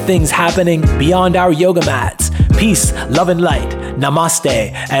week of things happening beyond our yoga mats. Peace, love, and light.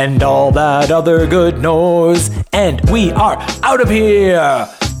 Namaste, and all that other good noise. And we are out of here.